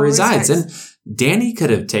power resides. And Dany could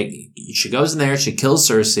have she goes in there, she kills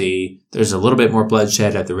Cersei. There's a little bit more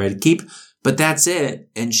bloodshed at the Red Keep. But that's it,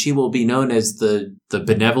 and she will be known as the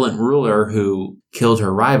benevolent ruler who killed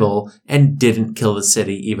her rival and didn't kill the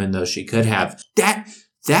city, even though she could have.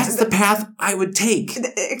 That's the path I would take.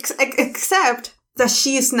 Except that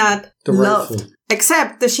she is not loved.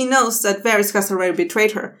 Except that she knows that Varys has already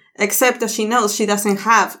betrayed her. Except that she knows she doesn't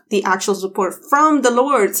have the actual support from the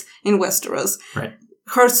lords in Westeros. Right.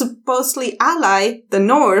 Her supposedly ally, the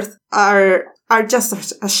North, are just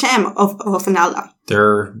a sham of an ally.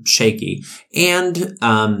 They're shaky. And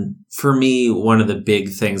for me, one of the big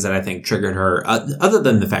things that I think triggered her, other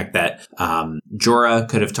than the fact that Jorah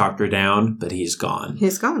could have talked her down, but he's gone.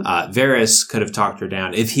 He's gone. Varys could have talked her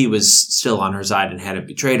down if he was still on her side and hadn't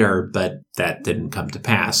betrayed her, but that didn't come to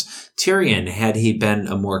pass. Tyrion, had he been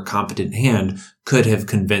a more competent hand, could have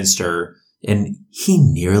convinced her, and he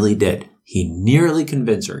nearly did. He nearly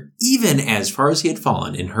convinced her. Even as far as he had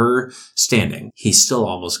fallen in her standing, he still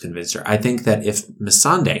almost convinced her. I think that if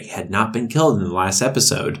Missandei had not been killed in the last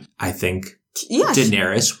episode, I think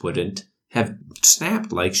Daenerys wouldn't have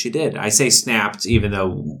snapped like she did. I say snapped, even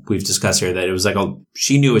though we've discussed here that it was like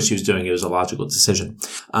she knew what she was doing. It was a logical decision.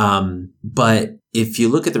 But if you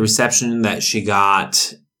look at the reception that she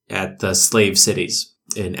got at the slave cities,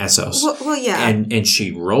 in Essos. Well, yeah. And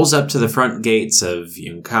she rolls up to the front gates of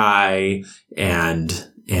Yunkai and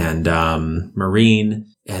Marine,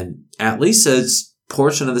 and at least a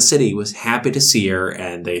portion of the city was happy to see her,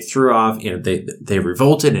 and they threw off, they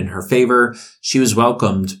revolted in her favor. She was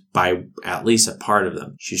welcomed by at least a part of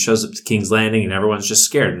them. She shows up to King's Landing and everyone's just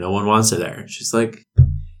scared. No one wants her there. She's like,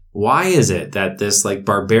 why is it that this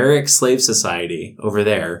barbaric slave society over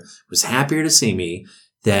there was happier to see me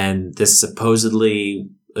than this supposedly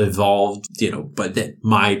evolved, but that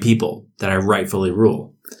my people that I rightfully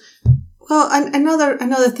rule? Well,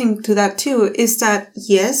 another thing to that too is that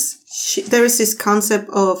yes, there is this concept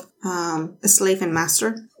of a slave and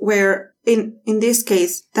master, where in this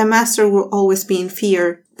case the master will always be in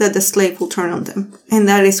fear that the slave will turn on them, and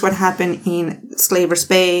that is what happened in Slaver's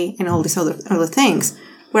Bay and all these other things.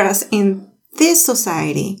 Whereas in this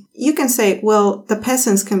society, you can say, well, the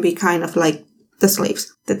peasants can be kind of like the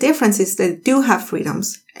slaves. The difference is they do have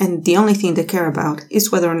freedoms, and the only thing they care about is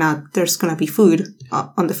whether or not there's going to be food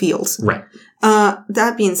on the fields. Right.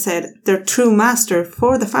 That being said, their true master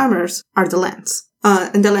for the farmers are the lands,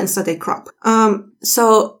 and the lands that they crop.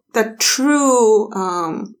 So the true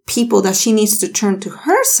people that she needs to turn to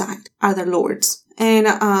her side are the lords. And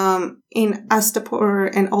in Astapor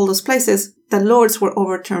and all those places, the lords were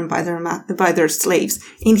overturned by their slaves.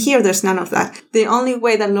 In here, there's none of that. The only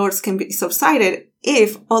way that lords can be subsided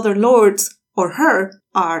if other lords or her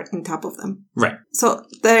are on top of them. Right. So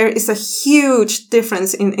there is a huge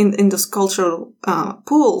difference in those cultural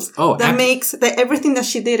pools that makes everything that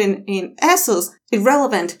she did in Essos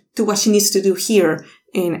irrelevant to what she needs to do here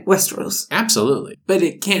in Westeros. Absolutely. But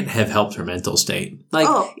it can't have helped her mental state.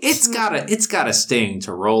 It's gotta sting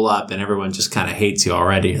to roll up and everyone just kind of hates you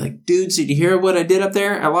already. Like, dudes, did you hear what I did up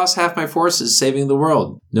there? I lost half my forces saving the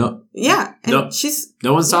world. No. Yeah. No.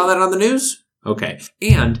 No one saw that on the news? Okay.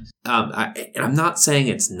 And I'm not saying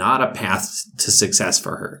it's not a path to success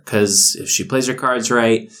for her, because if she plays her cards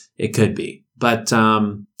right, it could be. But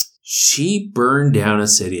she burned down a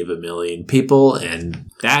city of 1 million people, and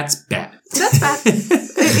that's bad. That's bad.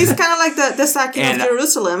 It's kind of like the sacking of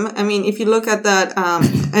Jerusalem. I mean, if you look at that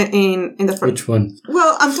in the first... Which one?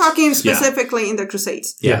 Well, I'm talking specifically in the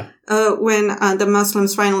Crusades. Yeah. When the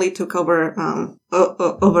Muslims finally took over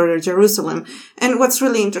Jerusalem. And what's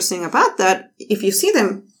really interesting about that, if you see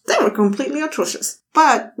them, they were completely atrocious.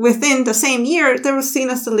 But within the same year, they were seen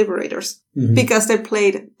as the liberators. Mm-hmm. Because they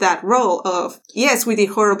played that role of, yes, we did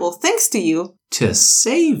horrible things to you. To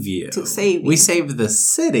save you. To save you. We saved the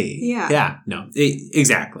city. Yeah. Yeah. No,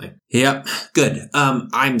 exactly. Yep. Good.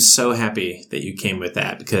 I'm so happy that you came with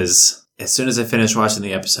that, because as soon as I finished watching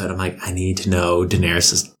the episode, I'm like, I need to know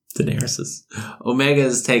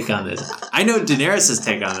Omega's take on this. I know Daenerys'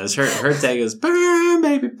 take on this. Her take is burn,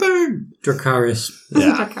 baby, burn. Dracarys.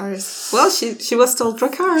 Yeah. Dracarys. Well, she was told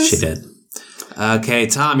Dracarys. She did. Okay,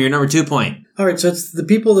 Tom, your number 2 point. All right, so it's the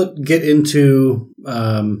people that get into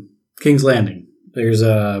King's Landing. There's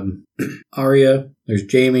Arya. There's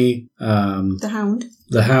Jaime.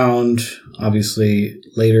 The Hound. Obviously,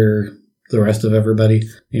 later the rest of everybody.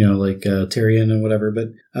 You know, like Tyrion and whatever.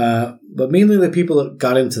 But mainly the people that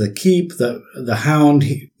got into the Keep. The Hound.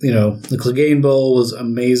 The Clegane Bowl was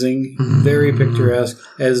amazing. Very picturesque.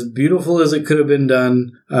 As beautiful as it could have been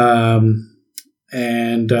done.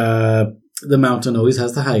 And the Mountain always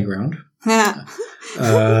has the high ground. Yeah.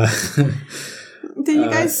 Did you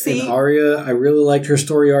guys see Arya? I really liked her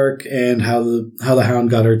story arc and how the Hound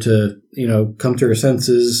got her to come to her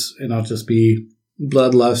senses and not just be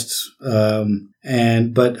bloodlust.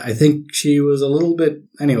 But I think she was a little bit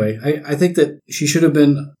anyway. I think that she should have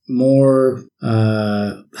been more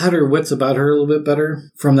had her wits about her a little bit better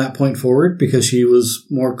from that point forward, because she was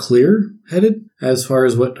more clear-headed as far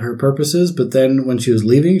as what her purpose is. But then when she was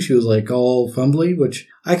leaving, she was like all fumbly, which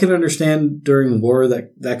I can understand during the war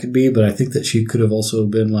that could be, but I think that she could have also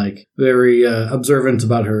been like very observant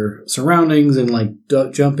about her surroundings and like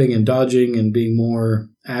jumping and dodging and being more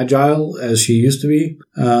agile as she used to be.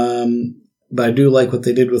 But I do like what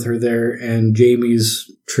they did with her there, and Jaime's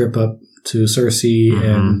trip up to Cersei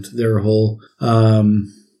and their whole,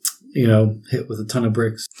 hit with a ton of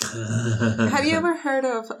bricks. Have you ever heard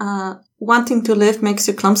of wanting to live makes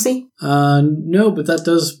you clumsy? No, but that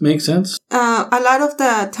does make sense. A lot of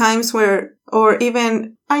the times where, or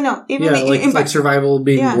even, I know, even like survival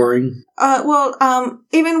being boring.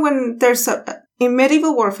 Even when there's in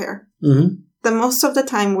medieval warfare, the most of the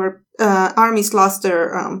time where armies lost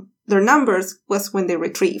their numbers was when they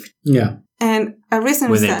retrieved. Yeah. And a reason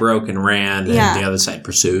when they broke and ran and the other side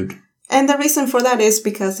pursued. And the reason for that is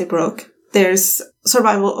because they broke. There's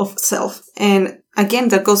survival of self. And again,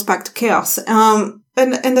 that goes back to chaos. And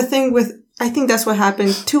the thing with, I think that's what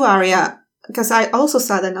happened to Arya, because I also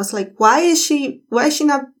saw that and I was like, why is she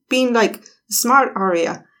not being like smart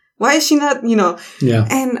Arya? Why is she not, Yeah.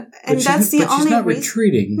 And that's the only reason. She's not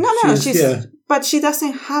retreating. No, but she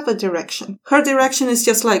doesn't have a direction. Her direction is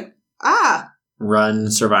just like, run,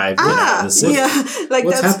 survive, get out of the city. Yeah. Like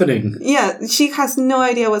what's happening? Yeah, she has no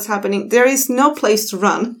idea what's happening. There is no place to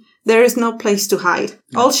run. There is no place to hide.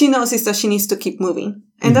 All she knows is that she needs to keep moving.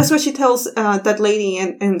 And that's what she tells that lady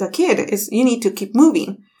and the kid is, you need to keep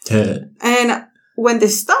moving. And when they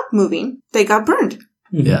stopped moving, they got burned.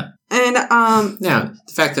 Yeah. And now,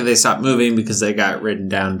 the fact that they stopped moving because they got ridden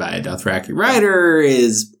down by a Dothraki rider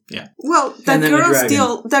is... Yeah. Well,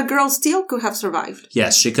 that girl still could have survived.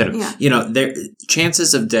 Yes, she could have. Yeah. Their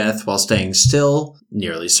chances of death while staying still,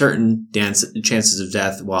 nearly certain. Chances of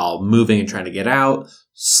death while moving and trying to get out,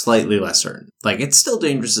 slightly less certain. Like, it's still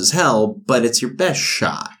dangerous as hell, but it's your best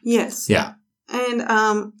shot. Yes. Yeah. And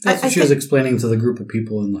that's what she was explaining to the group of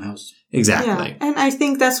people in the house. Exactly. Yeah. And I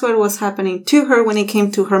think that's what was happening to her when it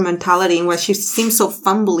came to her mentality and why she seemed so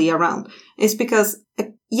fumbly around. It's because,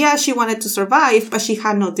 she wanted to survive, but she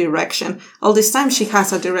had no direction. All this time she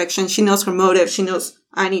has a direction. She knows her motive. She knows,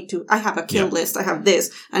 I have a kill list. I have this.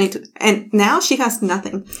 And now she has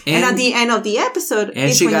nothing. And at the end of the episode,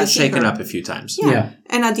 and she got shaken up a few times. Yeah.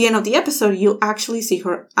 And at the end of the episode, you actually see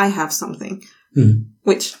her, I have something,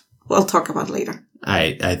 which we'll talk about later.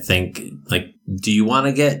 I think, do you want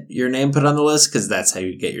to get your name put on the list? Because that's how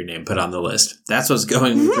you get your name put on the list. That's what's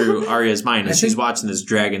going through Arya's mind as she's watching this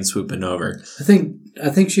dragon swooping over. I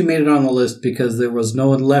think she made it on the list because there was no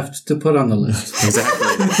one left to put on the list.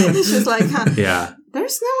 Exactly. She's like, yeah.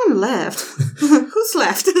 There's no one left. Who's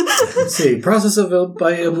left? Let's see. Process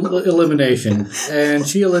by elimination. And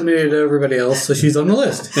she eliminated everybody else, so she's on the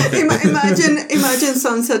list. Imagine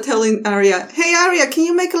Sansa telling Arya, hey, Arya, can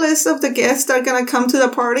you make a list of the guests that are going to come to the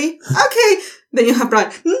party? Okay. Then you have Bran.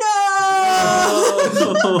 No!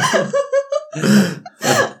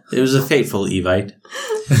 It was a fateful Evite.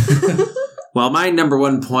 Well, my number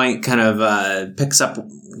 1 point kind of picks up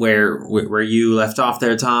where you left off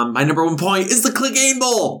there, Tom. My number 1 point is the Clegane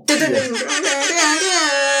Bowl.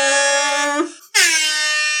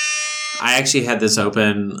 I actually had this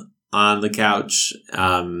open on the couch,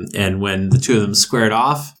 and when the two of them squared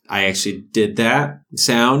off, I actually did that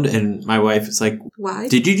sound, and my wife was like, "Why?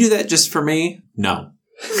 Did you do that just for me?" No.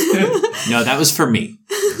 No, that was for me.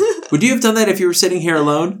 Would you have done that if you were sitting here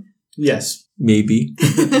alone? Yes. Maybe.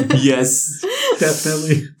 Yes.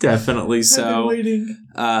 Definitely. Definitely so. I've been waiting.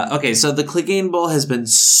 Okay, so the Clegane Bowl has been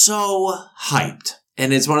so hyped.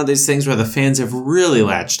 And it's one of those things where the fans have really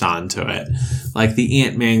latched on to it. Like the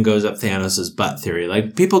Ant-Man goes up Thanos' butt theory.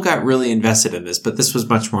 Like, people got really invested in this, but this was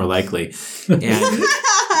much more likely. And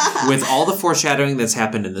with all the foreshadowing that's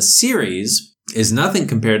happened in the series is nothing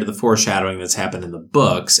compared to the foreshadowing that's happened in the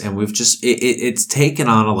books. And we've just, it's taken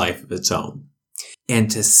on a life of its own. And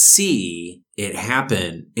to see it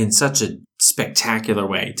happen in such a spectacular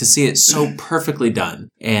way, to see it so perfectly done.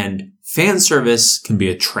 And fan service can be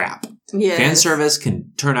a trap. Yes. Fan service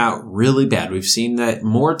can turn out really bad. We've seen that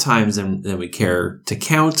more times than we care to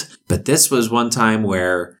count. But this was one time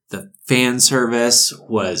where the fan service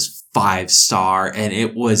was 5-star and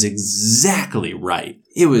it was exactly right.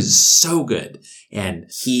 It was so good.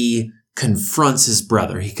 And he confronts his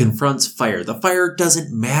brother. He confronts fire. The fire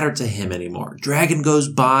doesn't matter to him anymore. Dragon goes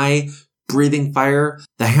by, breathing fire.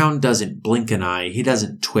 The Hound doesn't blink an eye. He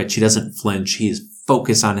doesn't twitch. He doesn't flinch. He's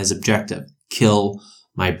focused on his objective. Kill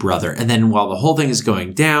my brother. And then while the whole thing is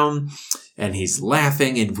going down and he's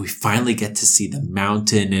laughing and we finally get to see the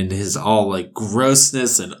mountain and his all like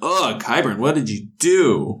grossness and, Qyburn, what did you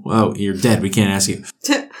do? Oh, you're dead. We can't ask you.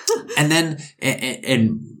 And then,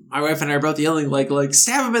 and my wife and I are both yelling like,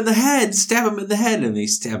 stab him in the head, stab him in the head. And he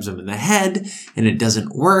stabs him in the head and it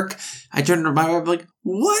doesn't work. I turn to my wife like,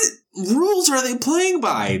 what rules are they playing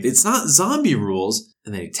by? It's not zombie rules.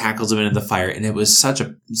 And then he tackles him into the fire, and it was such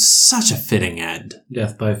a fitting end.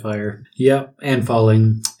 Death by fire. Yep, and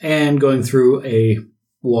falling, and going through a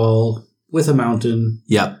wall with a mountain.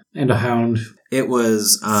 Yep, and a hound. It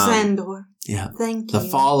was Sandor. Yeah, thank you. The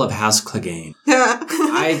fall of House Clegane.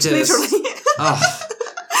 I just literally.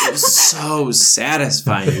 It was so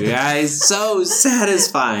satisfying, you guys. So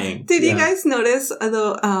satisfying. Did you guys notice that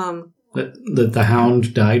the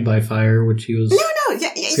hound died by fire, which he was... No,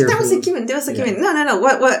 that was a given. That was a given. No.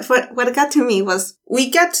 What got to me was we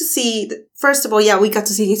got to see, first of all, we got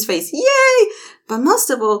to see his face. Yay! But most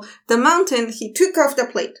of all, the mountain, he took off the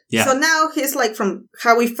plate. Yeah. So now he's like from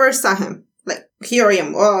how we first saw him. Like, here I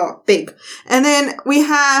am. Oh, big. And then we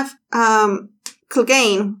have,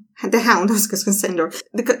 Clegane, the hound, I was going to say Sandor,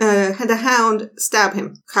 the hound stab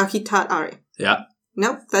him, how he taught Arya. Yeah.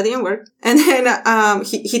 Nope, that didn't work. And then,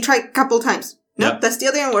 he tried a couple times. Nope, that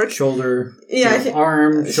still didn't work. Shoulder. Yeah.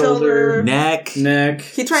 Arm, shoulder. Neck.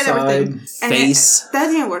 He tried everything. Face. That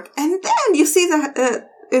didn't work. And then you see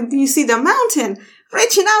the mountain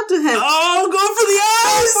reaching out to him. Oh, going for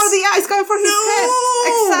the eyes! Going for his head.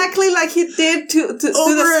 Exactly like he did to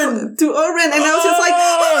Oberyn. And I was just like,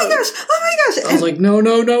 oh my gosh. I was like, no. And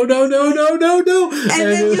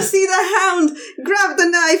then you see the hound grab the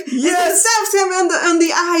knife and stabs him on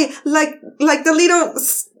the eye like the little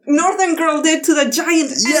northern girl did to the giant.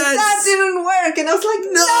 And that didn't work. And I was like,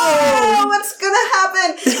 no, what's gonna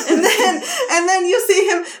happen? And then you see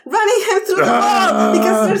him running him through the wall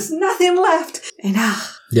because there's nothing left. And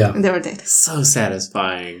and they were dead. So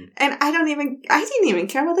satisfying. And I didn't even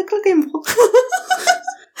care about the Clegane Bowl.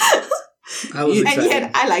 And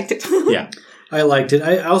yet I liked it. Yeah. I liked it.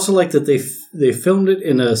 I also liked that they filmed it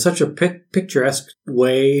in such a picturesque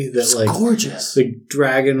way that it's gorgeous. The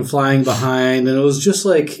dragon flying behind, and it was just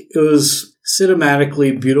like it was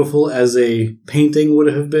cinematically beautiful as a painting would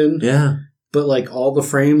have been. Yeah, but like all the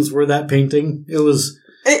frames were that painting. It was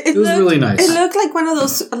really nice. It looked like one of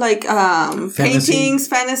those like fantasies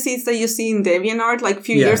that you see in DeviantArt like a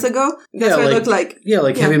few years ago. That's what it looked like. Yeah,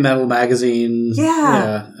 like Heavy Metal Magazine.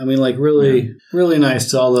 Yeah. I mean, like really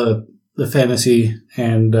nice to all the fantasy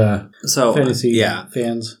and fantasy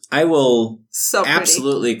fans. I will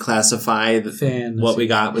absolutely classify what we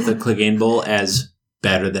got with the Clegane Bowl as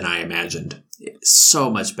better than I imagined.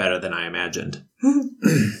 So much better than I imagined.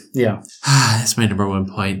 Yeah. That's my number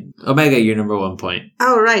 1 point. Omega, your number 1 point.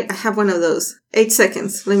 All right. I have one of those. 8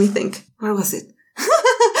 seconds. Let me think. Where was it?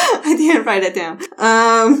 I didn't write it down.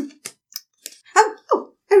 I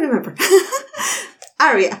remember.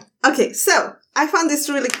 Arya. Okay, so I found this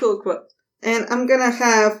really cool quote. And I'm going to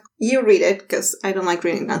have you read it because I don't like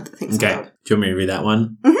reading other things. Okay. Aloud. Do you want me to read that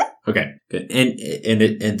one? Mm-hmm. Okay, good.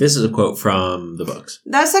 And this is a quote from the books.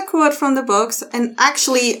 That's a quote from the books. And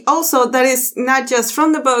actually, also, that is not just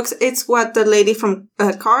from the books. It's what the lady from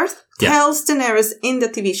Karth tells Daenerys in the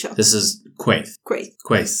TV show. This is Quaithe.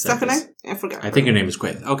 Quaithe. Is that her name? I forgot. I think her name is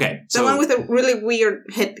Quaithe. Okay. The one with a really weird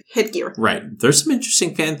headgear. Right. There's some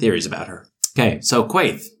interesting fan theories about her. Okay, so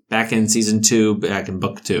Quaithe, back in season 2, back in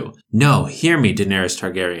book 2. No, hear me, Daenerys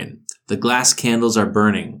Targaryen. The glass candles are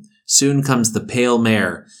burning. Soon comes the pale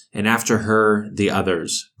mare, and after her, the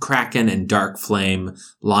others. Kraken and Dark Flame,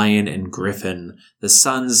 Lion and Griffin, the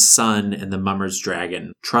Sun's Son and the Mummer's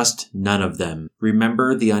Dragon. Trust none of them.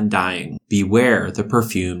 Remember the Undying. Beware the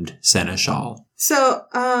perfumed Seneschal. So,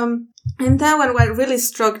 and that one, what really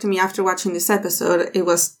struck me after watching this episode, it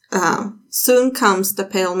was, soon comes the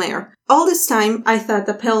pale mare. All this time, I thought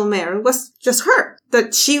the pale mare was just her.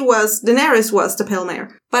 That Daenerys was the pale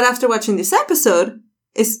mare. But after watching this episode,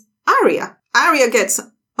 it's Arya. Arya gets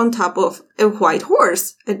on top of a white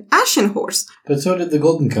horse, an ashen horse. But so did the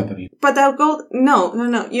Golden Company. But that no.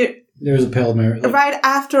 There was a pale mare. Right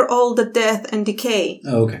after all the death and decay.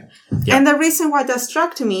 Oh, okay. Yeah. And the reason why that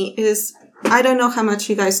struck to me is, I don't know how much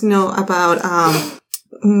you guys know about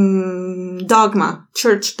dogma,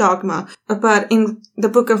 church dogma, but in the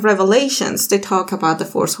book of Revelations, they talk about the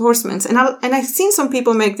four horsemen. And I've seen some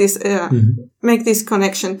people make this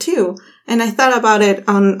connection too. And I thought about it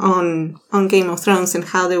on Game of Thrones and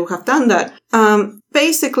how they would have done that.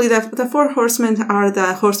 Basically, the four horsemen are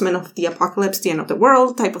the horsemen of the apocalypse, the end of the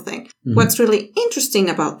world type of thing. Mm-hmm. What's really interesting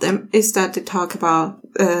about them is that they talk about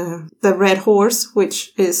the red horse,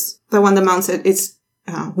 which is the one that mounts it. It's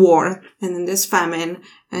war, and then there's famine,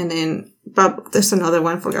 and then there's another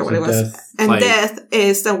one, forgot what it was. Death. And death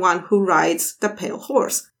is the one who rides the pale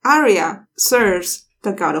horse. Arya serves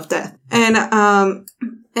the god of death.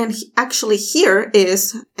 And actually here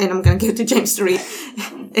is, and I'm going to give it to James to read,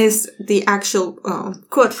 is the actual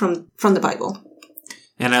quote from the Bible.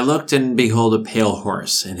 And I looked, and behold, a pale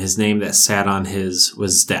horse, and his name that sat on his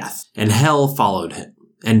was Death. And hell followed him.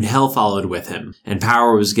 And hell followed with him, and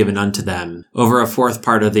power was given unto them over a fourth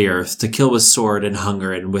part of the earth to kill with sword and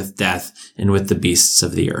hunger and with death and with the beasts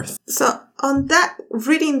of the earth. So on that,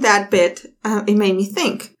 reading that bit, it made me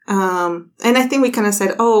think. And I think we kind of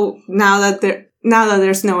said, oh, now that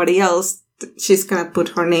there's nobody else, she's gonna put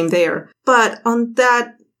her name there. But on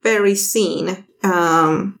that very scene,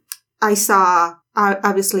 I saw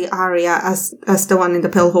obviously Arya as the one in the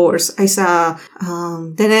pale horse. I saw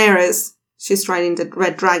Daenerys. She's riding the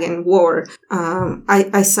Red Dragon war.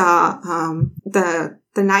 I saw the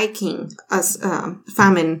Night King as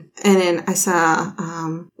Famine, and then I saw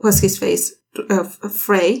what's his face,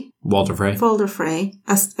 Frey, Walder Frey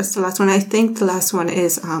as the last one. I think the last one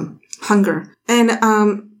is Hunger, and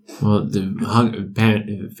well,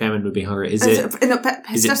 the famine would be hunger. Is it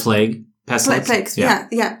plague? Pestilence? Plagues,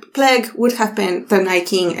 yeah. Plague would have been the Night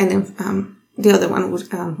King, and then the other one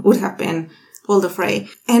would have been Walder Frey.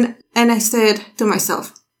 And I said to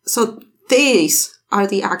myself, so these are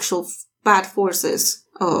the actual bad forces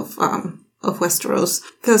of Westeros.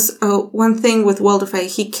 Because one thing with Walder Frey,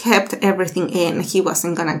 he kept everything in. He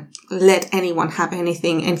wasn't gonna let anyone have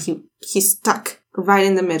anything, and he stuck right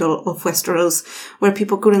in the middle of Westeros, where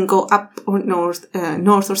people couldn't go up or north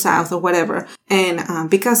or south or whatever. And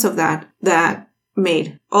because of that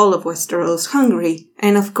made all of Westeros hungry.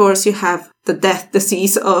 And of course you have the death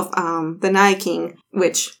disease of the Night King,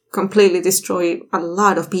 which completely destroyed a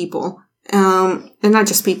lot of people. And not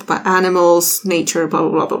just people, but animals, nature, blah,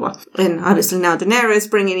 blah, blah, blah, blah. And obviously now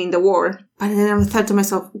Daenerys bringing in the war. But then I thought to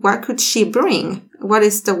myself, what could she bring? What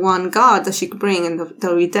is the one god that she could bring in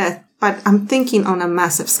the death? But I'm thinking on a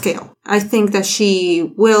massive scale. I think that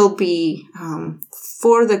she will be,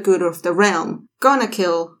 for the good of the realm, gonna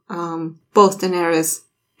kill both Daenerys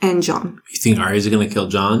and Jon. You think Arya's gonna kill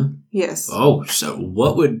Jon? Yes. Oh, so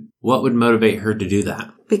what would motivate her to do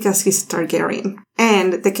that? Because he's Targaryen.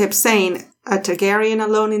 And they kept saying, a Targaryen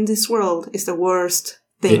alone in this world is the worst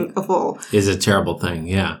thing of all. Is a terrible thing,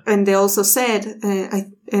 yeah. And they also said,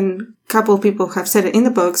 and a couple of people have said it in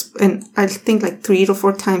the books, and I think like 3 to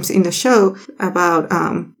 4 times in the show, about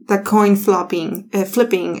the coin flipping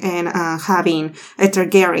and having a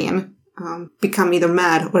Targaryen become either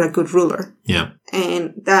mad or a good ruler. Yeah.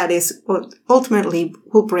 And that is what ultimately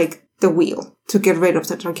will break the wheel to get rid of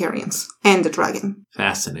the Targaryens and the dragon.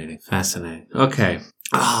 Fascinating. Okay.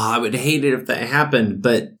 I would hate it if that happened,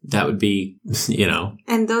 but that would be,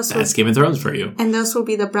 and that's Game of Thrones for you. And those will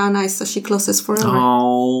be the brown eyes that she closes forever.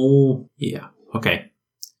 Oh, yeah. Okay.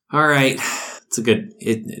 All right.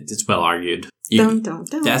 It's well argued. Dun, dun,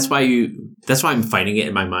 dun. That's why I'm fighting it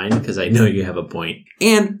in my mind, because I know you have a point.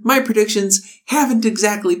 And my predictions haven't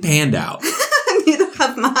exactly panned out. Neither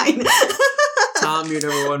have mine. Tom, your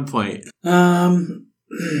number 1 point.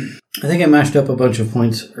 I think I mashed up a bunch of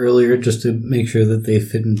points earlier just to make sure that they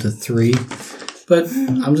fit into 3. But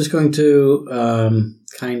I'm just going to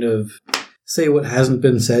kind of say what hasn't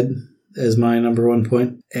been said as my number 1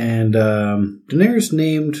 point. And Daenerys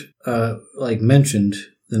mentioned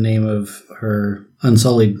the name of her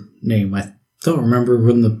Unsullied name. I don't remember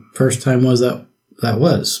when the first time was that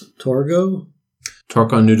was. Torgo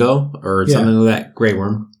Nudo or something like that. Grey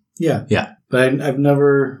Worm. Yeah. Yeah. But I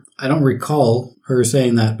don't recall her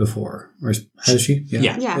saying that before. Or has she?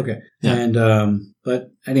 Yeah. Okay. Yeah. And,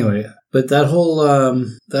 but anyway, that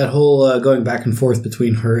whole going back and forth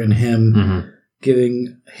between her and him,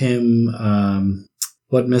 giving him,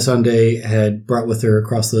 what Missandei had brought with her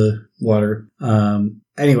across the water.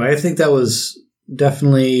 Anyway, I think that was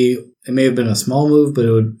definitely, it may have been a small move, but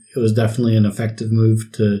it was definitely an effective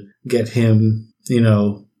move to get him,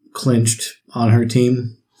 clinched on her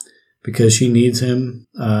team, because she needs him,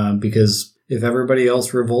 because if everybody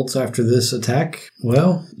else revolts after this attack,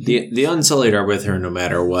 well... The Unsullied are with her no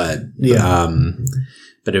matter what. Yeah.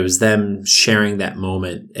 But it was them sharing that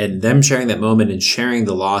moment, and sharing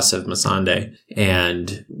the loss of Missandei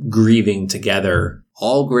and grieving together.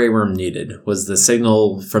 All Grey Worm needed was the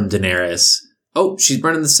signal from Daenerys. Oh, she's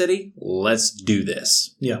burning the city? Let's do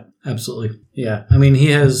this. Yeah, absolutely. Yeah. I mean,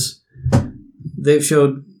 they've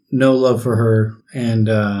showed no love for her, and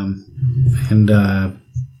I don't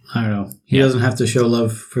know. He doesn't have to show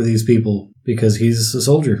love for these people because he's a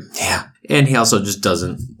soldier. Yeah. And he also just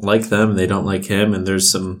doesn't like them. They don't like him. And there's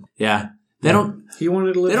some, They don't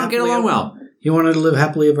get along well. He wanted to live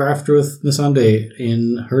happily ever after with Missandei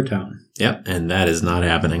in her town. Yep. And that is not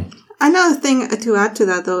happening. Another thing to add to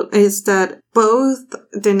that, though, is that both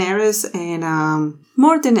Daenerys and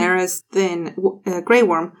more Daenerys than Grey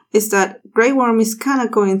Worm is that Grey Worm is kind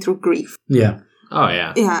of going through grief. Yeah. Oh,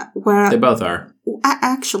 yeah. Yeah. Where they both are.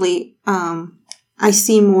 Actually, I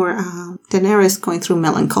see more Daenerys going through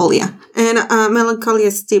melancholia. And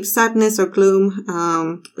melancholia's deep sadness or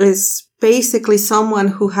gloom is basically someone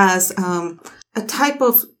who has a type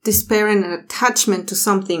of despair and an attachment to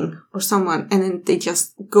something or someone, and then they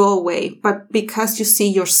just go away. But because you see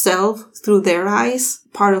yourself through their eyes,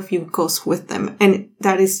 part of you goes with them. And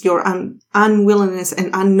that is your unwillingness and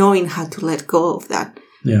unknowing how to let go of that.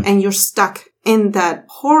 Yeah. And you're stuck in that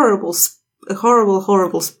horrible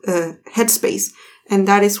headspace. And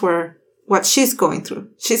that is what she's going through.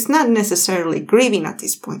 She's not necessarily grieving at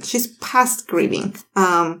this point. She's past grieving.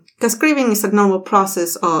 Because grieving is a normal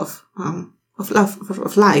process of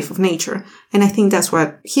life, of nature. And I think that's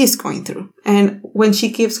what he's going through. And when she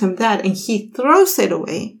gives him that and he throws it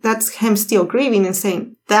away, that's him still grieving and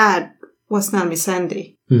saying, that was not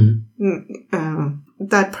Missandei. Mm-hmm.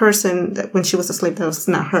 That person, that when she was asleep, that was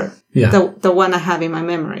not her. Yeah. The one I have in my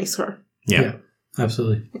memory is her. Yeah.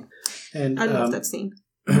 Absolutely. And I love that scene.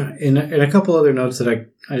 In a couple other notes that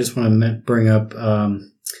I just want to bring up,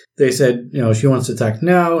 they said, she wants to attack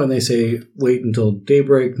now, and they say wait until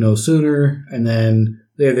daybreak, no sooner, and then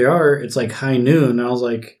there they are, it's like high noon, and I was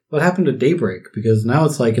like, what happened to daybreak? Because now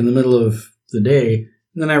it's like in the middle of the day,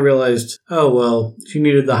 and then I realized, oh, well, she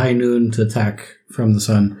needed the high noon to attack from the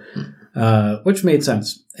sun, which made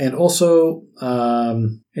sense. And also,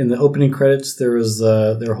 in the opening credits, there was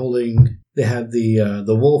they had the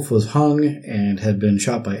wolf was hung and had been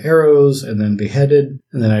shot by arrows and then beheaded.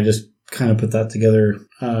 And then I just kind of put that together,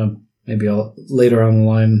 maybe later on the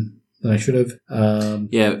line than I should have.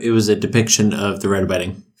 It was a depiction of the Red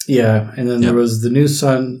Wedding. Yeah. And then there was the new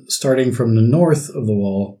sun starting from the north of the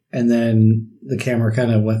wall. And then the camera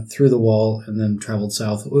kind of went through the wall and then traveled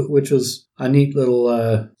south, which was a neat little,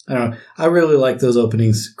 I don't know. I really like those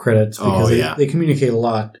openings credits because they communicate a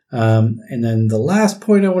lot. And then the last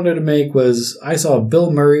point I wanted to make was I saw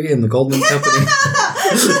Bill Murray in The Goldman Company.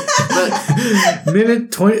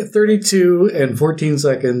 Minute 32 and 14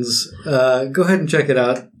 seconds. Go ahead and check it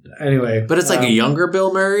out. Anyway. But it's like a younger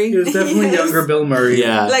Bill Murray? It was definitely younger Bill Murray.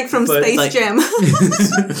 Yeah. Like from Space Jam.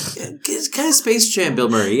 It's kind of Space Jam Bill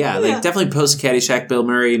Murray, yeah. Like definitely post Caddyshack Bill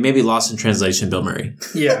Murray, maybe Lost in Translation Bill Murray.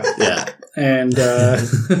 Yeah. Yeah. And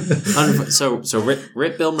so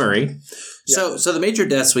rip Bill Murray. Yeah. So the major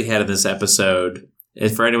deaths we had in this episode,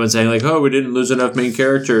 if for anyone saying like, oh, we didn't lose enough main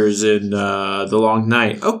characters in The Long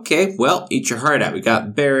Night. Okay, well, eat your heart out. We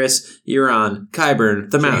got Varys, Euron,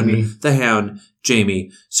 Qyburn, the Mountain, the Hound,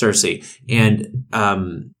 Jaime, Cersei. And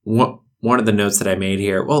one of the notes that I made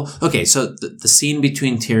here. Well, okay, so the scene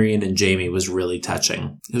between Tyrion and Jaime was really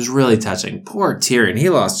touching. It was really touching. Poor Tyrion. He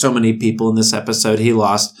lost so many people in this episode. He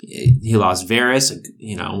lost Varys,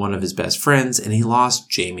 one of his best friends, and he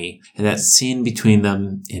lost Jaime. And that scene between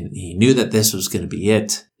them, and he knew that this was going to be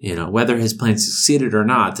it. Whether his plan succeeded or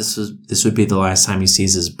not, this would be the last time he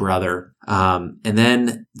sees his brother. And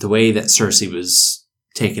then the way that Cersei was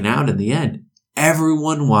taken out in the end,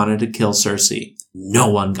 everyone wanted to kill Cersei. No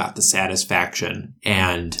one got the satisfaction,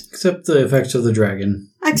 except the effects of the dragon.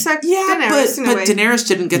 Except Daenerys, but Daenerys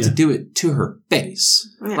didn't get to do it to her face.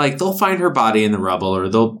 Yeah. Like, they'll find her body in the rubble, or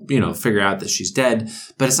they'll, figure out that she's dead.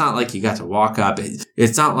 But it's not like you got to walk up.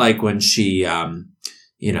 It's not like when she,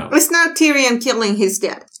 It's not Tyrion killing his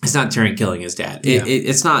dad. It's not Tyrion killing his dad. Yeah.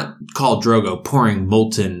 It's not Khal Drogo pouring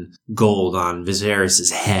molten gold on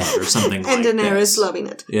Viserys' head or something like And that. Daenerys loving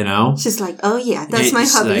it. She's like, oh yeah, that's my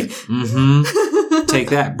It's hubby. like, take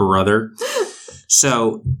that, brother.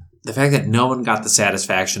 So the fact that no one got the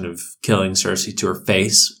satisfaction of killing Cersei to her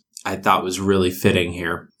face, I thought was really fitting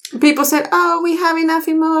here. People said, oh, we have enough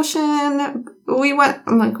emotion. I'm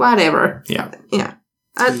like, whatever. Yeah. Yeah.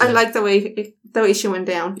 I like the way she went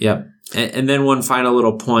down. Yep. And then one final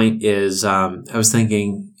little point is, I was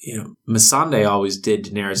thinking, Missandei always did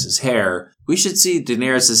Daenerys' hair. We should see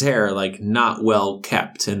Daenerys' hair, not well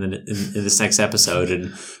kept in this next episode.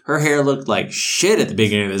 And her hair looked like shit at the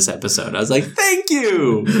beginning of this episode. I was like, thank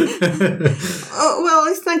you. Oh, well,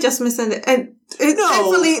 it's not just Missandei. And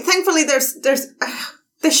thankfully,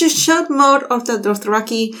 they showed more of the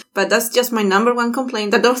Dothraki, but that's just my number one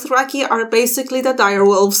complaint. The Dothraki are basically the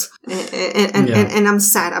direwolves, and I'm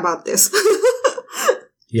sad about this.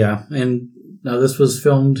 Yeah, and now this was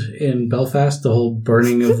filmed in Belfast, the whole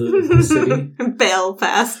burning of the city.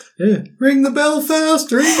 Belfast. Yeah. Ring the bell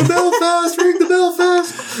fast! Ring the bell fast! Ring the bell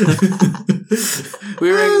fast!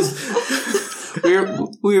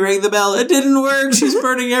 We rang the bell. It didn't work. She's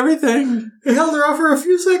burning everything. I held her off for a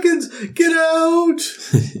few seconds. Get out!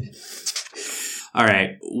 All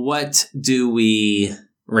right. What do we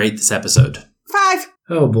rate this episode? 5.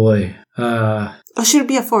 Oh boy. Or should it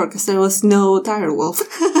be a 4 because there was no direwolf?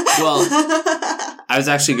 Well, I was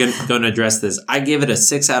actually going to address this. I gave it a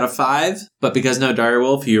 6 out of 5, but because no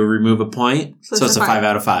direwolf, you remove a point, so it's a 5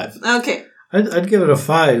 out of 5. Okay. I'd give it a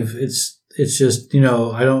 5. It's just,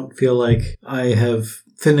 I don't feel like I have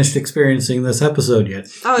finished experiencing this episode yet.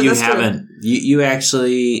 Oh, You that's haven't. You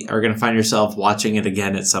actually are going to find yourself watching it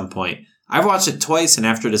again at some point. I've watched it twice, and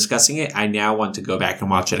after discussing it, I now want to go back and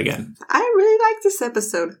watch it again. I really like this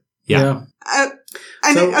episode. Yeah. I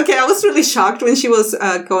was really shocked when she was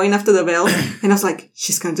going after the bell, and I was like,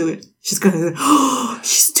 she's gonna do it. She's gonna do it. Oh,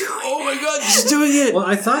 she's doing it. Oh my god, she's doing it. Well,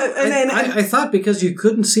 I thought because you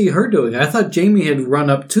couldn't see her doing it, I thought Jaime had run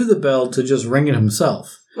up to the bell to just ring it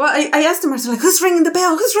himself. Well, I asked him, I was like, who's ringing the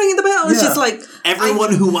bell? Who's ringing the bell? And she's like...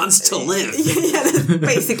 Everyone who wants to live. Yeah, that's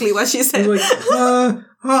basically what she said. Like,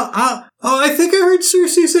 I think I heard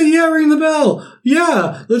Cersei say, yeah, ring the bell.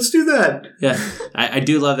 Yeah, let's do that. Yeah. I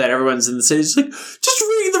do love that everyone's in the city. It's like, just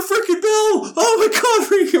ring the freaking bell. Oh my god,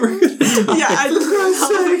 ring it. Yeah, I love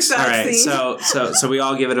that All right, scene. so we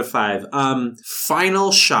all give it a 5.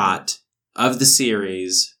 Final shot of the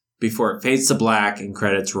series before it fades to black and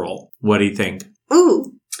credits roll. What do you think?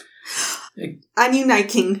 Ooh. A new Night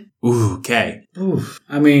King. Ooh, okay. Oof.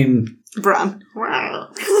 I mean... Bran.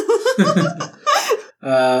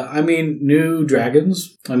 New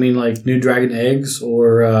dragons. New dragon eggs,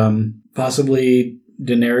 or possibly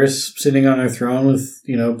Daenerys sitting on her throne with,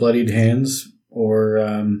 bloodied hands, or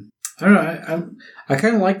I don't know. I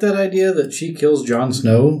kind of like that idea that she kills Jon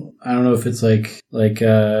Snow. I don't know if it's like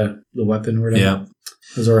the weapon or whatever. Yeah.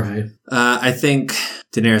 Azor Ahai. I think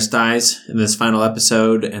Daenerys dies in this final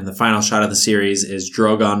episode, and the final shot of the series is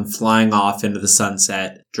Drogon flying off into the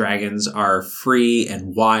sunset. Dragons are free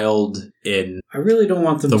and wild in I really don't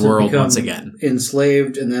want them the to world become once again.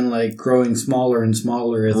 enslaved and then growing smaller and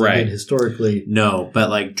smaller as they did historically. No,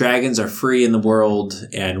 but dragons are free in the world,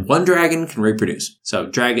 and one dragon can reproduce. So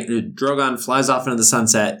Drogon flies off into the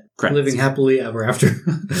sunset. Credits. Living happily ever after.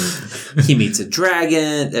 He meets a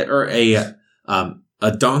dragon or a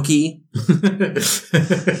donkey. They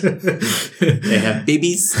have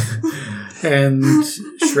babies. And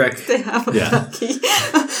Shrek. They have a donkey.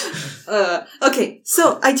 Okay,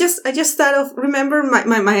 so I just thought of, remember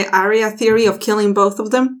my Arya theory of killing both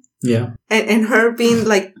of them? Yeah. And her being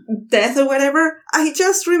death or whatever? I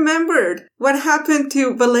just remembered what happened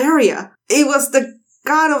to Valeria. It was the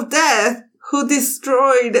god of death who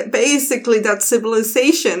destroyed basically that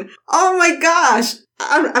civilization. Oh my gosh!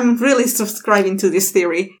 I'm really subscribing to this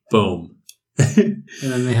theory. Boom.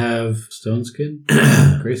 And then they have stone skin,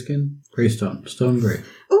 gray skin, gray stone, stone gray.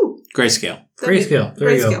 Ooh. Grayscale. Grayscale.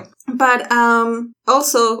 There you go. But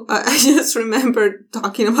also, I just remember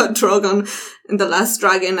talking about Drogon in The Last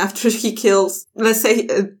Dragon after he kills, let's say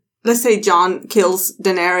Jon kills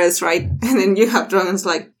Daenerys, right? And then you have Drogon's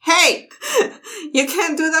like, hey, you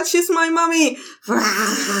can't do that. She's my mommy.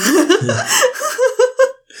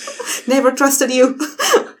 Never trusted you.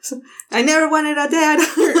 I never wanted a dad.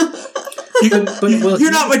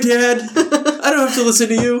 You're not my dad. I don't have to listen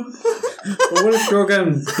to you. But what if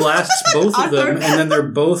Drogon blasts both of them and then they're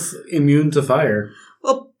both immune to fire?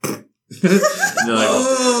 Well,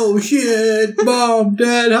 oh shit, Mom,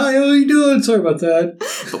 Dad, how are you doing? Sorry about that.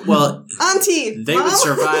 Well, Auntie, they would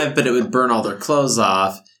survive, but it would burn all their clothes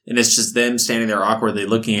off, and it's just them standing there awkwardly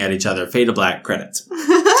looking at each other. Fade to black credits.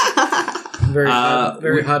 Very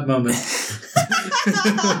hot moment.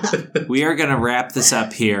 We are going to wrap this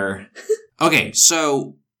up here. Okay,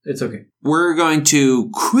 so it's okay. We're going to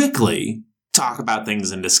quickly talk about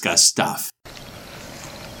things and discuss stuff.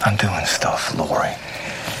 I'm doing stuff, Lori.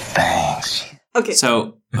 Thanks. Okay.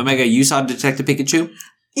 So, Omega, you saw Detective Pikachu?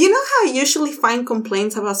 You know how I usually find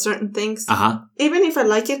complaints about certain things? Uh-huh. Even if I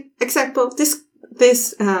like it, except for this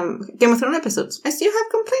Game of Thrones episodes, I still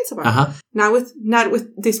have complaints about it. Not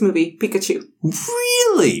with this movie, Pikachu.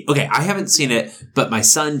 Really? Okay, I haven't seen it, but my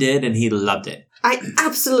son did, and he loved it. I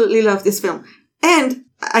absolutely love this film. And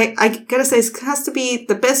I gotta say, it has to be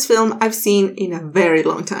the best film I've seen in a very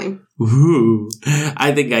long time. Ooh.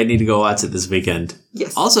 I think I need to go watch it this weekend.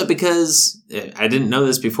 Yes. Also because, I didn't know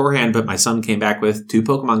this beforehand, but my son came back with 2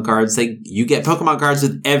 Pokemon cards. You get Pokemon cards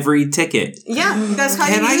with every ticket. Yeah, that's how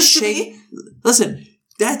it used to be. Listen,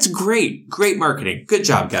 that's great. Great marketing. Good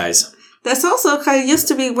job, guys. That's also how it used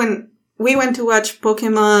to be when we went to watch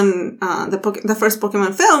Pokemon, the first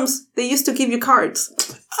Pokemon films. They used to give you cards.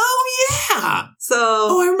 Oh, yeah.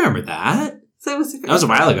 So I remember that. So it was that was a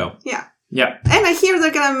while ago. Yeah. Yeah. And I hear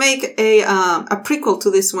they're gonna make a prequel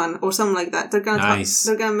to this one or something like that. They're gonna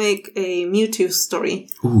they're gonna make a Mewtwo story.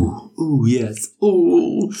 Ooh, yes.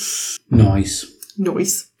 Ooh. Nice.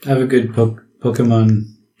 Noise. I have a good Pokemon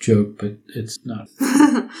joke, but it's not.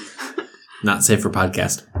 Not safe for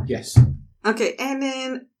podcast. Yes. Okay, and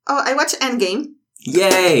then I watched Endgame.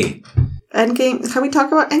 Yay! Endgame. Have we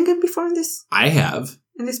talked about Endgame before in this? I have.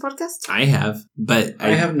 In this podcast? I have, but I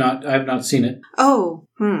have not. I have not seen it. Oh.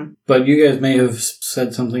 But you guys may have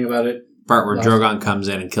said something about it. Part where Drogon comes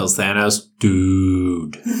in and kills Thanos.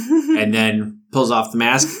 Dude. And then pulls off the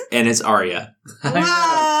mask, and it's Arya.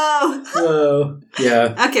 Wow! Whoa.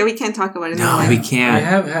 Yeah. Okay, we can't talk about it. No, we can't. I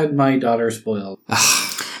have had my daughter spoiled.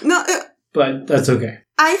 No, but that's okay.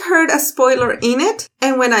 I heard a spoiler in it,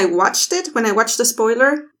 and when I watched the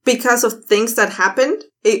spoiler, because of things that happened,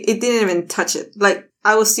 it didn't even touch it. Like,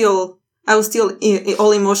 I was still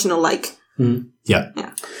all emotional, like. Mm-hmm. Yeah.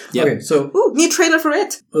 Yep. Okay, so. Ooh, new trailer for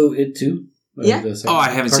it. Oh, it too? Yeah. I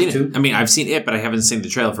haven't seen it. I mean, I've seen it, but I haven't seen the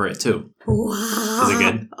trailer for it too. Wow. Is it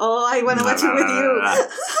good? Oh, I want to watch it with you.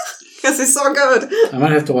 Because it's so good. I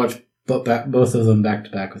might have to watch both of them back to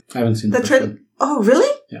back. I haven't seen the trailer. Oh,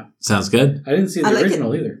 really? Yeah. Sounds good. I didn't see the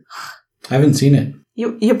original either. I haven't seen it.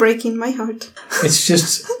 You're breaking my heart. It's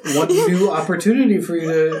just one new opportunity for you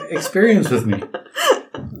to experience with me.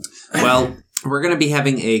 Well, we're going to be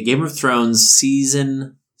having a Game of Thrones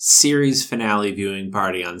series finale viewing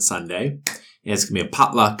party on Sunday. And it's going to be a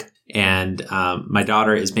potluck. And my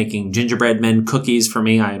daughter is making gingerbread men cookies for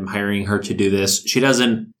me. I am hiring her to do this. She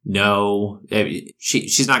doesn't know.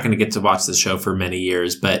 She's not going to get to watch the show for many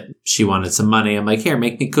years, but she wanted some money. I'm like, here,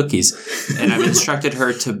 make me cookies. And I've instructed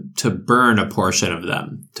her to burn a portion of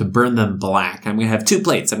them, to burn them black. I'm going to have 2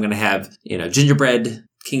 plates. I'm going to have, gingerbread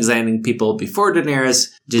King's Landing people before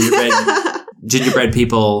Daenerys, gingerbread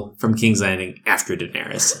people from King's Landing after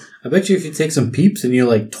Daenerys. I bet you if you take some peeps and you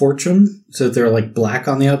torch them so that they're black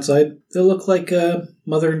on the outside, they'll look like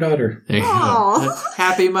mother and daughter. There you go.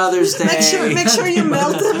 Happy Mother's Day. Make sure you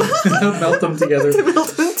melt them. Melt them together.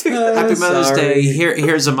 Happy Mother's Day.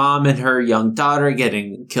 Here's a mom and her young daughter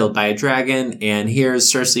getting killed by a dragon, and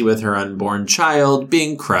here's Cersei with her unborn child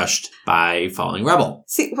being crushed by falling rubble.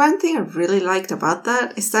 See, one thing I really liked about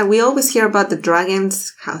that is that we always hear about the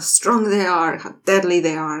dragons, how strong they are, how deadly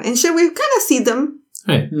they are, and sure, we kind of see them.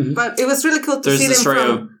 Right. Mm-hmm. But it was really cool to see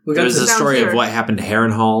them There's the story of what happened to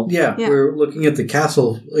Harrenhal. Yeah, we're looking at the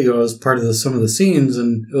castle, as part of some of the scenes,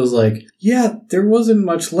 and it was there wasn't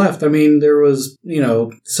much left. I mean, there was,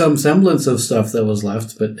 some semblance of stuff that was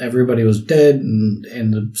left, but everybody was dead, and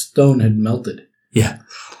the stone had melted. Yeah.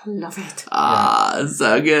 Love it.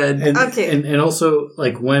 So good. And, Okay. and also,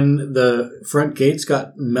 like, when the front gates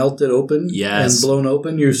got melted open Yes. and blown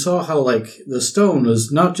open, you saw how, like, the stone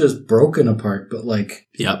was not just broken apart, but, like,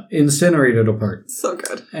 Yep. incinerated apart. So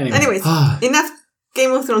good. Anyway. Anyways, enough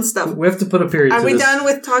Game of Thrones stuff. We have to put a period Are to we this. done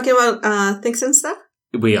with talking about things and stuff?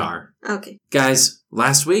 We are. Okay. Guys,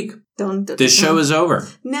 last week, Don't. this show is over.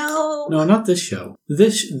 No. No, not this show.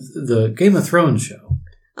 The Game of Thrones show.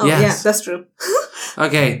 Oh, Yes. yeah, that's true.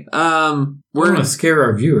 Okay, We're we're going to scare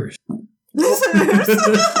our viewers. Listeners.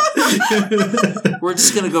 we're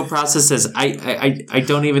just gonna go process this. I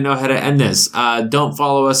don't even know how to end this. Don't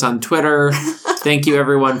follow us on Twitter. Thank you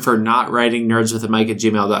everyone for not writing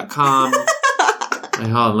nerdswithamic@gmail.com. Wait,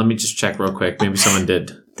 hold on, let me just check real quick. Maybe someone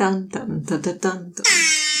did. Dun, dun, dun, dun, dun, dun.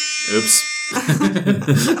 Oops.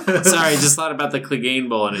 Sorry, just thought about the Clegane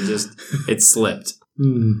Bowl and it slipped.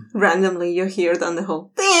 Randomly, you hear down the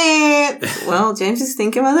hall. Well, James is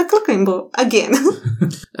thinking about the cooking bowl again.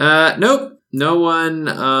 Nope. No one.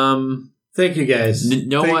 Thank you, guys.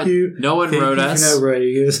 No Thank one. you. No one Thank wrote you for us. not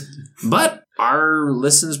writing us. But our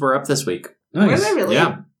listens were up this week. Were Nice. they really?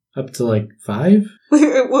 Yeah. Up to like 5?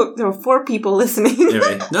 Well, there were 4 people listening.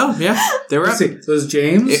 Anyway, no, yeah, they were up. Let's see. So it was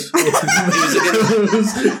James. It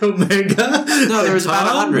was Omega. No, there was about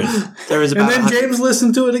Tom. 100. There was about And then 100. James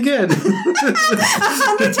listened to it again.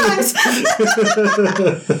 100 times.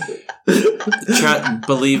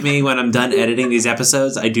 Believe me, when I'm done editing these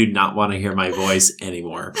episodes, I do not want to hear my voice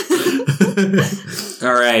anymore.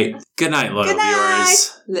 All right. Good night, loyal Good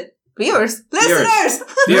night. viewers. Viewers. Listeners.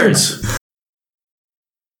 Viewers.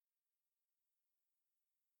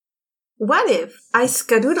 What if I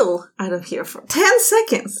skadoodle out of here for 10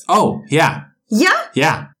 seconds? Oh, yeah. Yeah?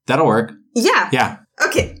 Yeah. That'll work. Yeah. Yeah.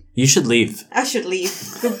 Okay. You should leave. I should leave.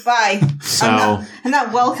 Goodbye. So, I'm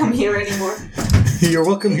not welcome here anymore. You're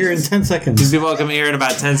welcome here in 10 seconds. you'll be welcome here in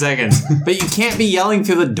about 10 seconds. But you can't be yelling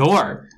through the door.